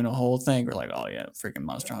Show, we're doing a whole thing. We're like, oh yeah, freaking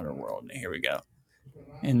Monster Hunter World, and here we go.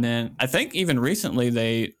 And then I think even recently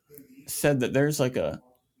they said that there's like a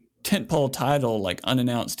tentpole title, like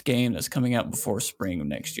unannounced game that's coming out before spring of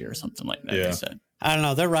next year or something like that. Yeah. They said. I don't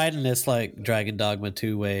know. They're riding this like Dragon Dogma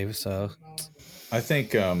 2 wave, so I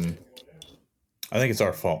think it's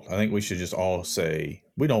our fault. I think we should just all say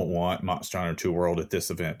we don't want Monster Hunter 2 World at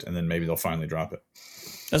this event, and then maybe they'll finally drop it.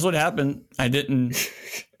 That's what happened. I didn't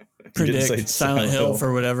predict say Silent Hill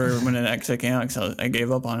for whatever when it actually came out because I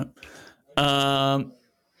gave up on it.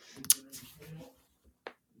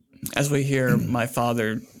 As we hear my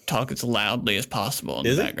father talk as loudly as possible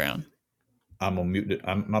in the background. I'm gonna mute it.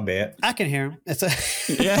 My bad. I can hear him. It's a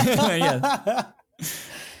Yeah.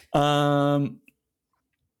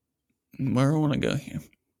 Where do I want to go here?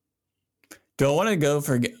 Do I want to go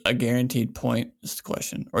for a guaranteed point? Is the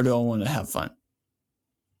question, or do I want to have fun?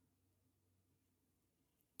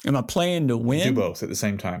 Am I playing to win? Do both at the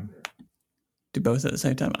same time. Do both at the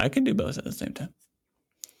same time? I can do both at the same time.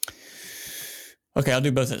 Okay, I'll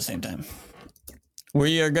do both at the same time.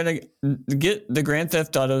 We are going to get the Grand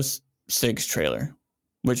Theft Auto 6 trailer,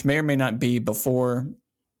 which may or may not be before,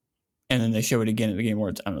 and then they show it again at the Game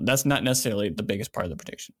Awards. I don't know. That's not necessarily the biggest part of the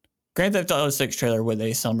prediction. Grand Theft Auto 6 trailer with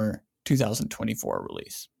a summer 2024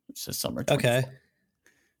 release, which is summer 24. okay.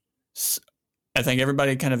 I think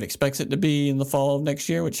everybody kind of expects it to be in the fall of next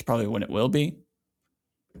year, which is probably when it will be.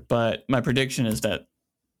 But my prediction is that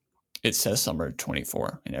it says summer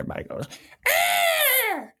 24, and everybody goes,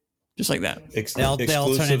 just like that.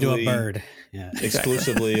 They'll turn into a bird. Yeah.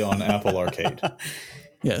 Exclusively on Apple Arcade.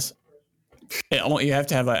 Yes. You have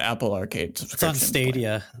to have an Apple Arcade It's subscription. on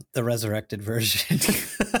Stadia, the resurrected version.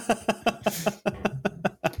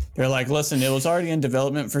 They're like, listen, it was already in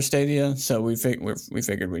development for Stadia, so we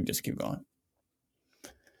figured we'd just keep going.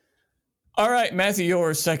 All right, Matthew,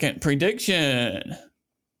 your second prediction.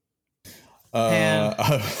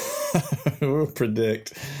 We'll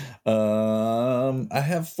predict. I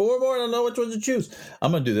have 4 more. I don't know which one to choose.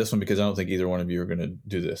 I'm going to do this one because I don't think either one of you are going to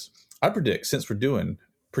do this. I predict, since we're doing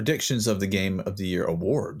predictions of the Game of the Year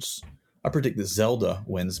awards, I predict that Zelda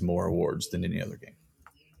wins more awards than any other game.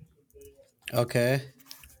 Okay.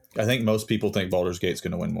 I think most people think Baldur's Gate's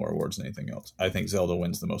going to win more awards than anything else. I think Zelda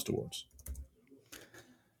wins the most awards.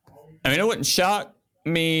 I mean, it wouldn't shock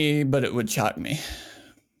me, but it would shock me.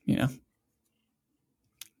 You know?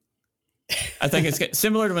 I think it's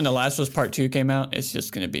similar to when The Last of Us Part 2 came out. It's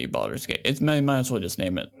just going to be Baldur's Gate. Might as well just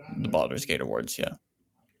name it the Baldur's Gate Awards,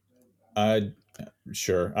 yeah.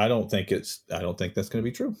 Sure. I don't think that's going to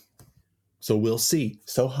be true. So we'll see.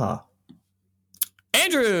 So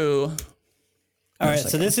Andrew! All right,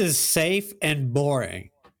 so this is safe and boring.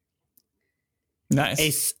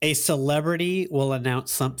 Nice. A celebrity will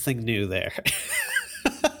announce something new there.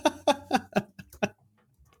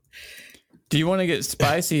 Do you want to get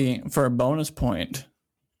spicy for a bonus point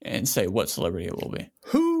and say what celebrity it will be?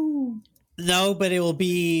 Who? No, but it will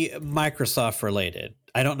be Microsoft related.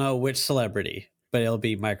 I don't know which celebrity, but it'll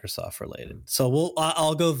be Microsoft related. So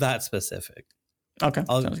I'll go that specific. Okay,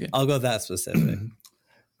 sounds good. I'll go that specific.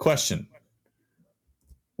 Question.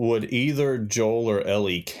 Would either Joel or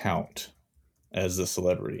Ellie count as the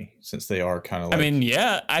celebrity, since they are kind of like... I mean,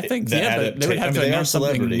 yeah, I think, the but they would have to they are announce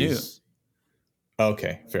something new.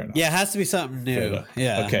 Okay, fair enough. Yeah, it has to be something new.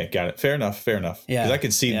 Yeah. Okay, got it. Fair enough. Yeah. 'Cause I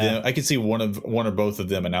could see them. I could see one or both of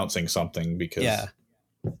them announcing something because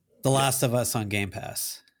The Last of Us on Game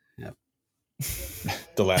Pass. Yep.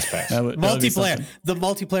 the last pass. That would be Multiplayer. something. The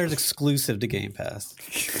multiplayer is exclusive to Game Pass.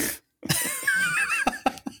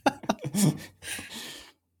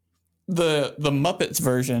 The Muppets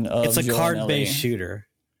version of It's a Joel and card-based Ellie. shooter.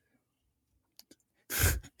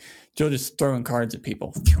 Joe just throwing cards at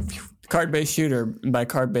people. Card-based shooter. By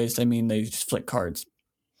card-based, I mean they just flick cards.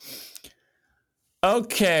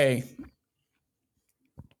 Okay.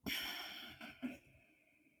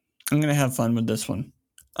 I'm going to have fun with this one.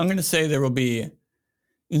 I'm going to say there will be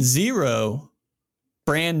 0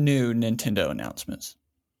 brand new Nintendo announcements.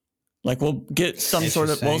 Like we'll get some sort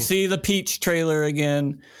of, we'll see the Peach trailer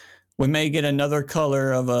again. We may get another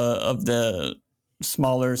color of the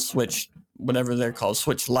smaller Switch, whatever they're called,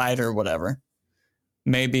 Switch Lite or whatever.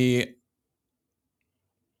 Maybe,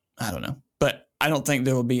 I don't know, but I don't think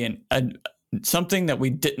there will be something that we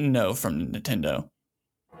didn't know from Nintendo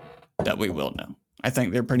that we will know. I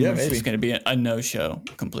think they're pretty much just going to be a no-show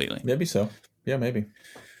completely. Maybe so. Yeah, maybe.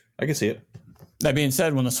 I can see it. That being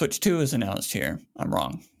said, when the Switch 2 is announced here, I'm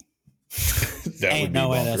wrong. That Ain't would be no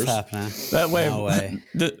way bonkers. that's happening. That way, No way.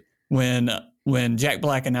 when Jack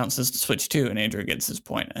Black announces the Switch 2 and Andrew gets his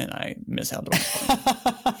point and I miss out the point.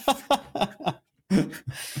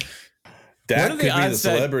 That What are could the be the odds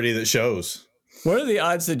that- celebrity that shows. What are the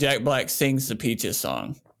odds that Jack Black sings the Peaches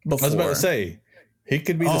song before? I was about to say, he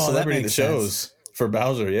could be the celebrity that makes shows for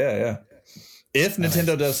Bowser. Yeah. If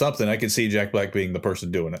Nintendo does something, I could see Jack Black being the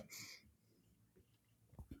person doing it.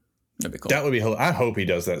 That'd be cool. That would be. I hope he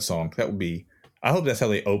does that song. That would be. I hope that's how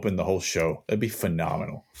they open the whole show. That'd be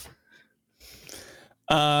phenomenal.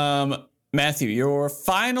 Matthew, your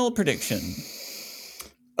final prediction.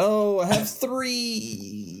 Oh, I have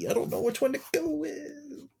 3. I don't know which one to go with.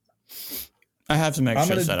 I have some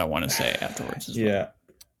extras that I want to say afterwards as well. Yeah.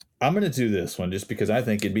 I'm going to do this one just because I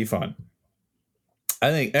think it'd be fun. I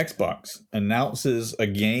think Xbox announces a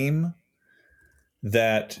game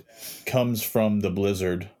that comes from the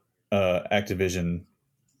Blizzard Activision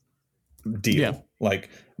deal. Yeah. Like,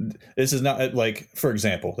 this is not like, for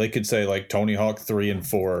example, they could say like Tony Hawk 3 and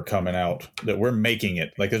 4 are coming out, that we're making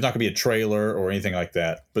it. Like, there's not going to be a trailer or anything like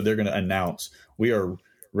that, but they're going to announce we are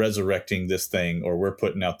resurrecting this thing, or we're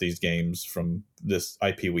putting out these games from this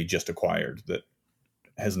IP we just acquired that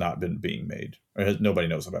has not been being made or nobody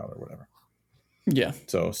knows about or whatever. Yeah.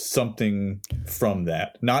 So something from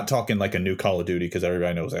that, not talking like a new Call of Duty because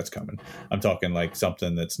everybody knows that's coming. I'm talking like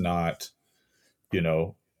something that's not,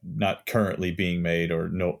 not currently being made or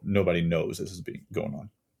nobody knows this is going on.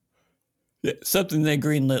 Yeah, something they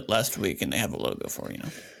greenlit last week and they have a logo for,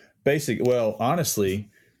 Well, honestly,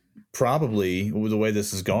 probably the way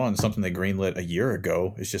this has gone, something they greenlit a year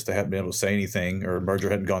ago. It's just they haven't been able to say anything, or a merger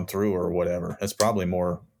hadn't gone through, or whatever. That's probably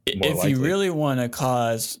more If likely. you really want to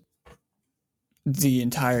cause the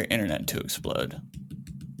entire internet to explode,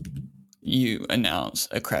 you announce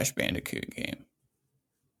a Crash Bandicoot game.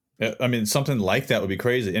 I mean, something like that would be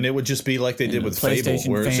crazy, and it would just be like they did with Fable, PlayStation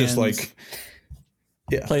where it's just fans- like,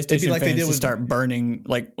 yeah, PlayStation it'd be like fans they did to with start burning,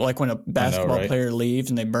 like when a basketball right? player leaves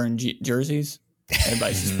and they burn jerseys.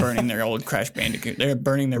 Everybody's just burning their old Crash Bandicoot. They're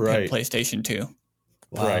burning their Right. PlayStation 2.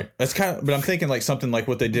 Wow. Right. That's kind of, but I'm thinking like something like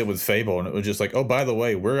what they did with Fable, and it was just like, oh, by the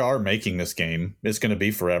way, we are making this game. It's going to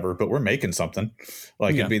be forever, but we're making something.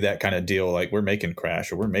 Like Yeah. it'd be that kind of deal. Like we're making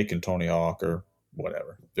Crash, or we're making Tony Hawk, or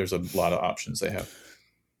whatever. There's a lot of options they have.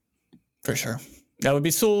 For sure. That would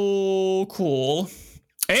be so cool.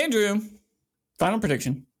 Andrew, final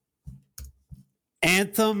prediction.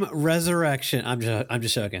 Anthem Resurrection. I'm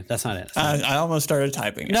just joking. That's not it. That's not it. I almost started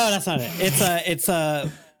typing it. No, that's not it. It's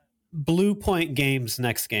a Blue Point Games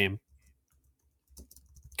next game,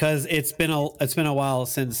 because it's been a while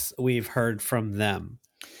since we've heard from them.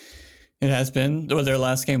 It has been. Well, their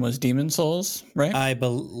last game was Demon Souls, right? I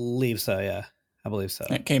believe so. Yeah, I believe so.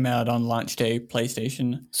 That came out on launch day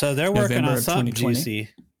PlayStation. So they're working November on of something 2020. juicy.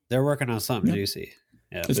 They're working on something Yep. juicy.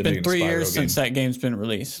 Yeah. It's They're been doing 3 Spyro years since game. that game's been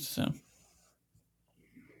released. So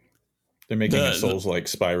They're making The- a Souls-like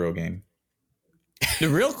Spyro game. the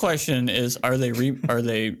real question is: are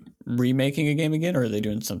they remaking a game again, or are they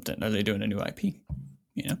doing something? Are they doing a new IP?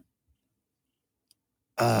 You know,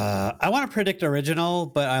 I want to predict original,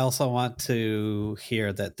 but I also want to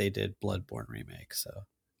hear that they did Bloodborne remake. So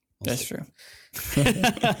we'll that's see. true.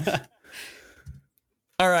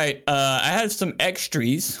 All right, I have some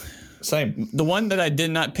extras. Same. The one that I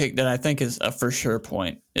did not pick that I think is a for sure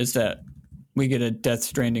point is that we get a Death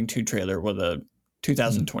Stranding 2 trailer with a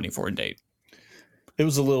 2024 date. It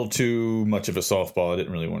was a little too much of a softball. I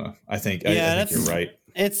didn't really want to. I think you're right.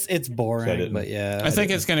 It's boring, but yeah, I think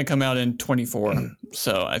it's going to come out in 24,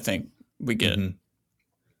 so I think we get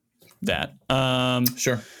that.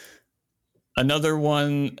 Sure. Another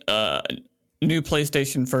one, new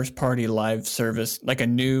PlayStation first party live service, like a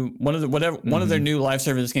new one of their new live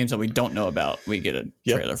service games that we don't know about. We get a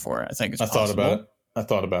trailer for. I think it's possible. I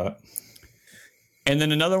thought about it. And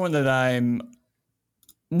then another one that I'm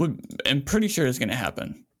pretty sure is going to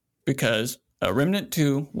happen because Remnant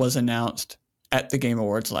 2 was announced at the Game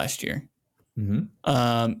Awards last year.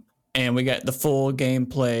 And we got the full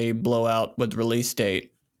gameplay blowout with release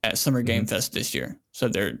date at Summer Game Fest this year. So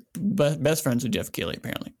they're best friends with Jeff Keighley,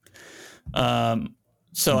 apparently.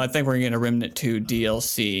 So I think we're getting a Remnant 2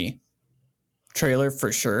 DLC trailer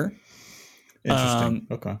for sure. Interesting.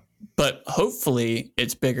 Okay. But hopefully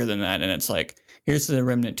it's bigger than that. And it's like, here's the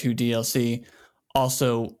Remnant 2 DLC.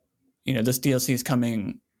 Also, this DLC is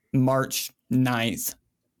coming March 9th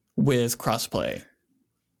with crossplay.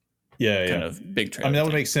 Yeah, kind of big trailer. I mean, that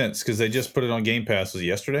would make sense because they just put it on Game Pass. Was it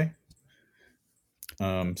yesterday?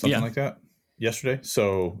 Something like that. Yesterday.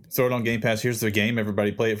 So throw it on Game Pass. Here's the game.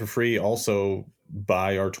 Everybody play it for free. Also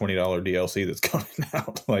buy our $20 DLC that's coming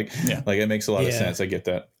out. Like it makes a lot of sense. I get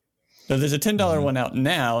that. So there's a $10 one out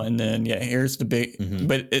now, and then here's the big.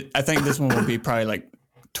 But I think this one will be probably like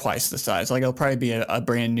twice the size. Like it'll probably be a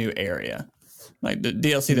brand new area. Like the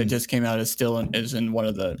DLC that just came out is in one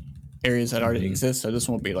of the areas that already exist. So this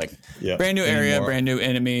one will be like brand new area, brand new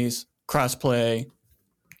enemies, crossplay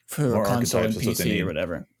for console and PC or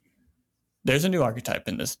whatever. There's a new archetype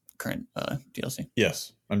in this current DLC.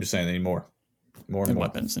 Yes, I'm just saying they need more and more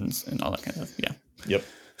weapons and all that kind of stuff. Yeah. Yep,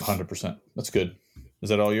 100%. That's good. Is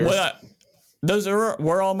that all yours? Well, those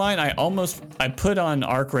were all mine. I put on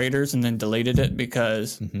Arc Raiders and then deleted it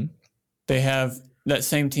because they have that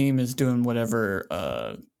same team is doing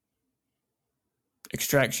whatever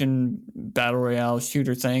extraction battle royale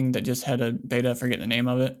shooter thing that just had a beta. I forget the name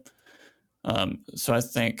of it. So I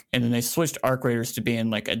think, and then they switched Arc Raiders to being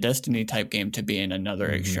like a Destiny type game to being another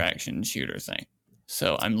extraction shooter thing.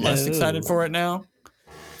 So I'm less excited for it now.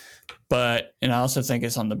 And I also think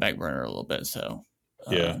it's on the back burner a little bit. So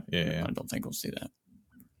I don't think we'll see that.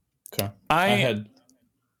 Okay. Go ahead.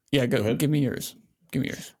 Give me yours.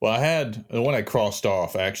 Well, I had the one I crossed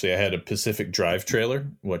off. Actually, I had a Pacific Drive trailer,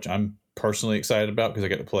 which I'm personally excited about because I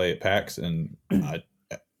got to play at PAX and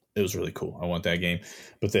it was really cool. I want that game.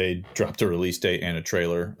 But they dropped a release date and a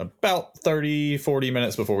trailer about 30, 40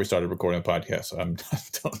 minutes before we started recording the podcast. So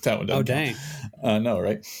that one doesn't Oh, dang. No,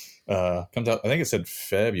 right? Comes out, I think it said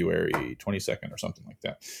February 22nd or something like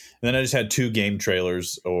that. And then I just had 2 game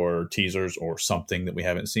trailers or teasers or something that we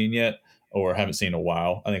haven't seen yet or haven't seen in a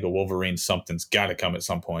while. I think a Wolverine something's got to come at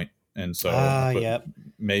some point. And so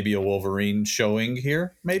maybe a Wolverine showing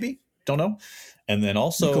here, maybe. Don't know. And then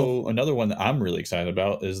also another one that I'm really excited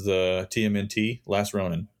about is the TMNT Last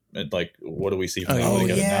Ronin. Like, what do we see from that? They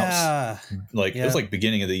got announced. Like it was like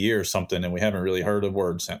beginning of the year or something, and we haven't really heard a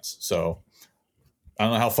word since. So I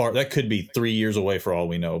don't know how far that could be. 3 years away for all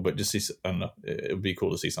we know. But just see, I don't know. It would be cool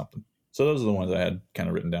to see something. So those are the ones I had kind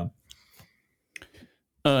of written down.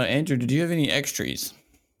 Andrew, did you have any extras?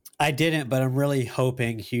 I didn't, but I'm really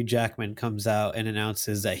hoping Hugh Jackman comes out and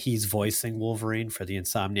announces that he's voicing Wolverine for the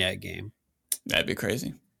Insomniac game. That'd be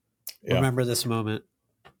crazy. Yeah. Remember this moment.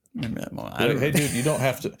 Remember that moment. Hey, dude, you don't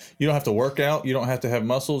have to work out. You don't have to have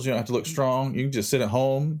muscles. You don't have to look strong. You can just sit at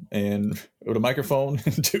home and with a microphone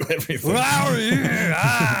and do everything.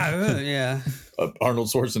 Yeah. Arnold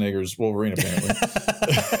Schwarzenegger's Wolverine, apparently.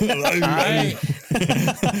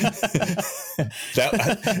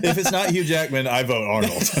 If it's not Hugh Jackman, I vote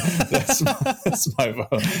Arnold. That's my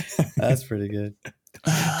vote. That's pretty good.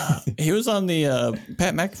 He was on the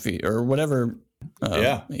Pat McAfee or whatever.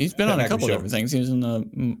 He's been Pat on a McAfee couple show. different things. He was in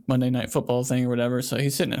the Monday Night Football thing or whatever. So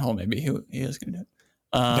he's sitting at home. Maybe he is going to do it.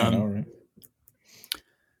 I know, right?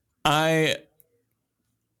 I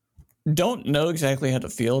don't know exactly how to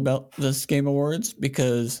feel about this Game Awards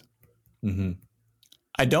because I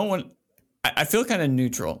don't want I feel kind of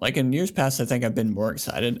neutral. Like in years past, I think I've been more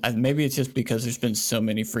excited. Maybe it's just because there's been so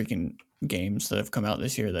many freaking games that have come out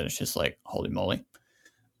this year that it's just like, holy moly.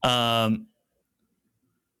 I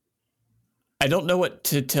don't know what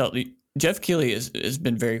to tell. Jeff Keighley has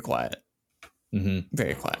been very quiet.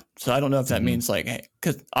 Very quiet. So I don't know if that means like, hey,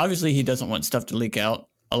 because obviously he doesn't want stuff to leak out.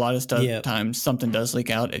 A lot of stuff, times something does leak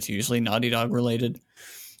out. It's usually Naughty Dog related.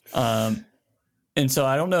 And so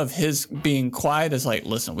I don't know if his being quiet is like,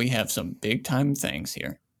 listen, we have some big time things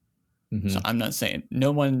here. So I'm not saying,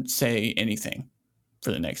 no one say anything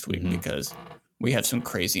for the next week because we have some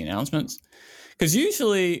crazy announcements. Because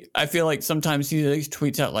usually I feel like sometimes he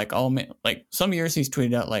tweets out like, oh man, like some years he's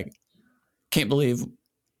tweeted out like, can't believe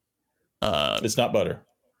it's not butter.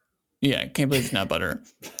 Yeah, can't believe it's not butter.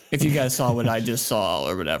 If you guys saw what I just saw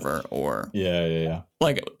or whatever, or yeah.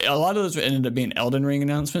 Like a lot of those ended up being Elden Ring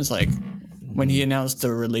announcements. Like when he announced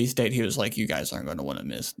the release date, he was like, you guys aren't going to want to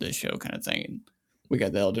miss this show kind of thing. And we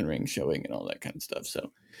got the Elden Ring showing and all that kind of stuff.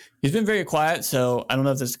 So he's been very quiet. So I don't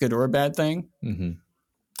know if that's a good or a bad thing.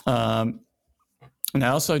 And I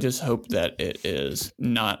also just hope that it is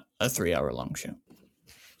not a 3-hour long show.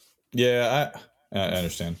 Yeah, I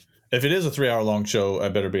understand. If it is a 3-hour long show, I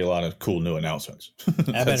better be a lot of cool new announcements.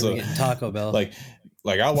 I better be getting Taco Bell. Like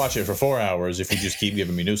I'll watch it for 4 hours if you just keep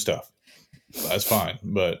giving me new stuff. That's fine,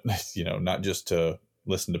 but not just to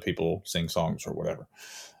listen to people sing songs or whatever.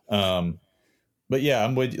 But yeah,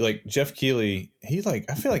 I'm with like Jeff Keighley.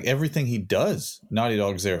 I feel like everything he does, Naughty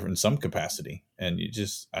Dog's there in some capacity, and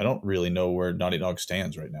I don't really know where Naughty Dog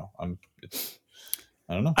stands right now. I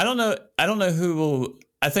don't know. I don't know who will.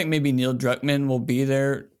 I think maybe Neil Druckmann will be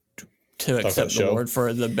there to accept the award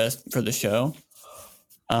for the best for the show.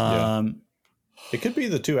 It could be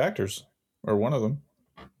the two actors or one of them.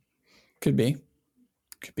 Could be.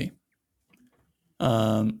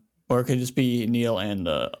 Or it could just be Neil and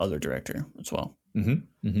the other director as well.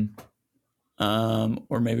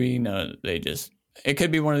 Or maybe it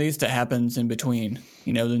could be one of these that happens in between.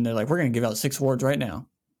 Then they're like, we're going to give out 6 awards right now,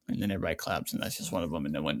 and then everybody claps, and that's just one of them,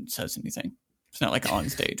 and no one says anything. It's not like an on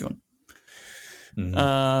stage one.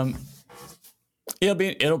 It'll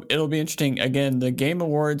be interesting. Again, the Game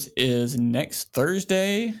Awards is next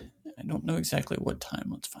Thursday. I don't know exactly what time.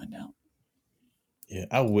 Let's find out. Yeah,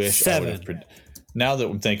 I wish 7. I would have. Now that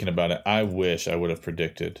I'm thinking about it, I wish I would have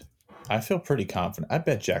predicted. I feel pretty confident. I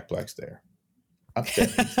bet Jack Black's there. I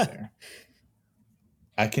bet he's there.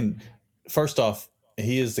 I can. First off,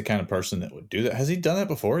 he is the kind of person that would do that. Has he done that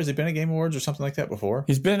before? Has he been at Game Awards or something like that before?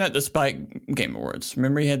 He's been at the Spike Game Awards.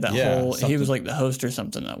 Remember, he had that whole. He was like the host or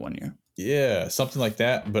something that one year. Yeah, something like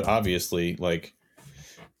that. But obviously, like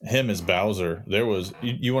him as Bowser, there was.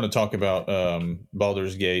 You want to talk about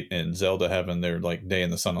Baldur's Gate and Zelda having their like day in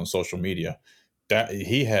the sun on social media. That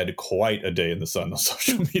he had quite a day in the sun on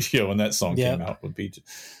social media when that song came out with Peach.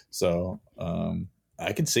 So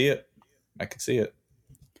I can see it.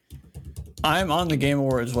 I'm on the Game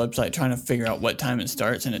Awards website trying to figure out what time it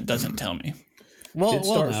starts, and it doesn't tell me. It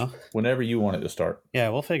starts whenever you want it to start. Yeah,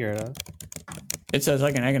 we'll figure it out. It says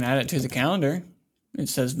I can add it to the calendar. It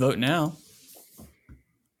says vote now.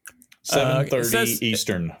 7:30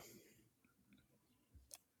 Eastern.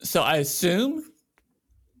 So I assume,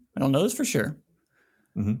 I don't know this for sure.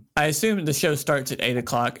 I assume the show starts at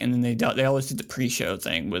 8:00, and then they always do the pre-show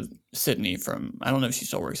thing with Sydney from, I don't know if she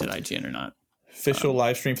still works at IGN or not. Official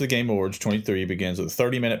live stream for the Game Awards 23 begins with a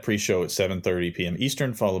 30-minute pre-show at 7:30 p.m.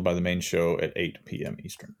 Eastern, followed by the main show at 8 p.m.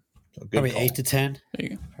 Eastern. So probably 8 to 10. There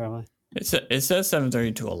you go. Probably. It says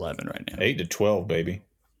 7:30 to 11 right now. 8 to 12, baby.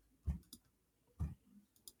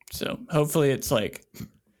 So hopefully it's like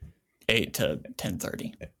 8 to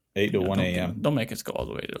 10:30. 8 to 1 a.m. Don't make us go all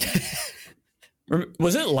the way to.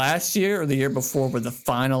 Was it last year or the year before where the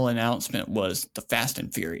final announcement was the Fast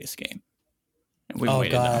and Furious game? And we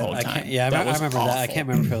waited the whole time. I remember that. I can't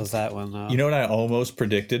remember if it was that one though. You know what I almost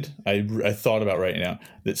predicted? I thought about right now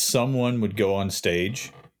that someone would go on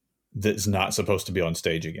stage that's not supposed to be on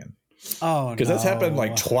stage again. Oh, because that's happened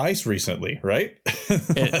like twice recently, right?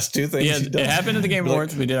 Last two things. Yeah, it happened at the Game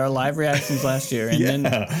Awards. We did our live reactions last year, and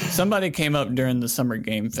then somebody came up during the Summer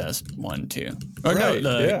Game Fest one too. Or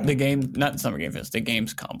the game, not the Summer Game Fest, the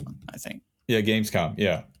Gamescom one, I think. Yeah, Gamescom.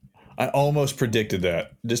 Yeah, I almost predicted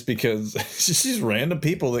that just because it's just these random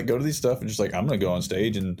people that go to these stuff and just like, I'm going to go on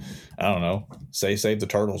stage and I don't know, say save the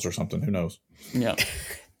turtles or something. Who knows? Yeah.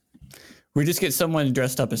 We just get someone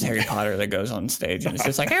dressed up as Harry Potter that goes on stage and it's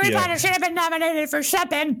just like, Harry Potter should have been nominated for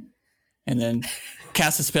something. And then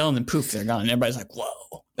cast a spell and then poof, they're gone. And everybody's like,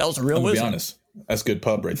 whoa, that was a real wizard. Be honest, that's good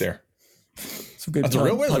pub right there. Some good That's a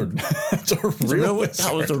real wizard. That's a real wizard.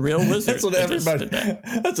 That was a real wizard.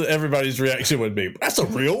 That's what everybody's reaction would be. That's a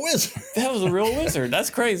real wizard. That was a real wizard. That's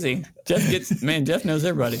crazy. Jeff knows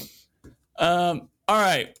everybody. All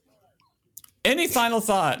right. Any final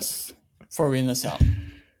thoughts before we end this out?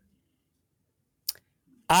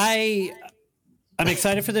 I'm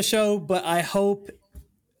excited for the show, but I hope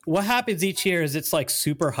what happens each year is it's like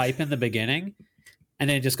super hype in the beginning and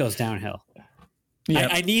then it just goes downhill.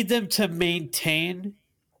 Yep. I need them to maintain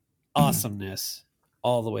awesomeness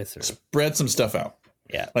all the way through. Spread some stuff out.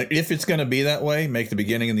 Yeah. Like if it's going to be that way, make the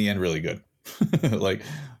beginning and the end really good. Like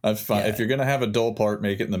if you're going to have a dull part,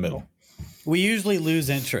 make it in the middle. We usually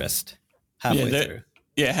lose interest halfway through.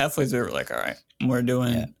 Yeah, halfway through, we're like, all right, we're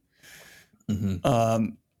doing, you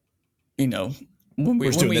know,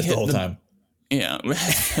 we're doing this the whole time. Yeah,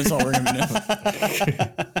 that's all we're going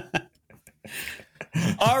to do.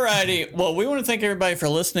 All righty. Well, we want to thank everybody for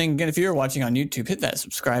listening. Again, if you're watching on YouTube, hit that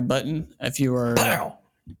subscribe button. If you are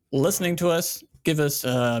listening to us, give us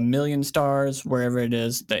 1,000,000 stars wherever it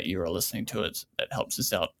is that you are listening to it. That helps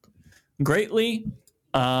us out greatly.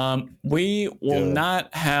 We will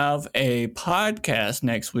not have a podcast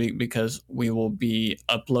next week because we will be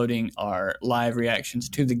uploading our live reactions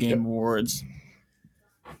to the Game Awards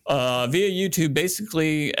via YouTube,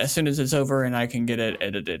 basically as soon as it's over and I can get it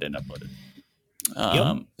edited and uploaded.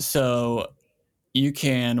 So you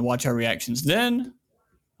can watch our reactions then.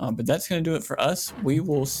 But that's going to do it for us. We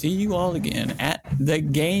will see you all again at the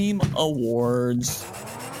Game Awards.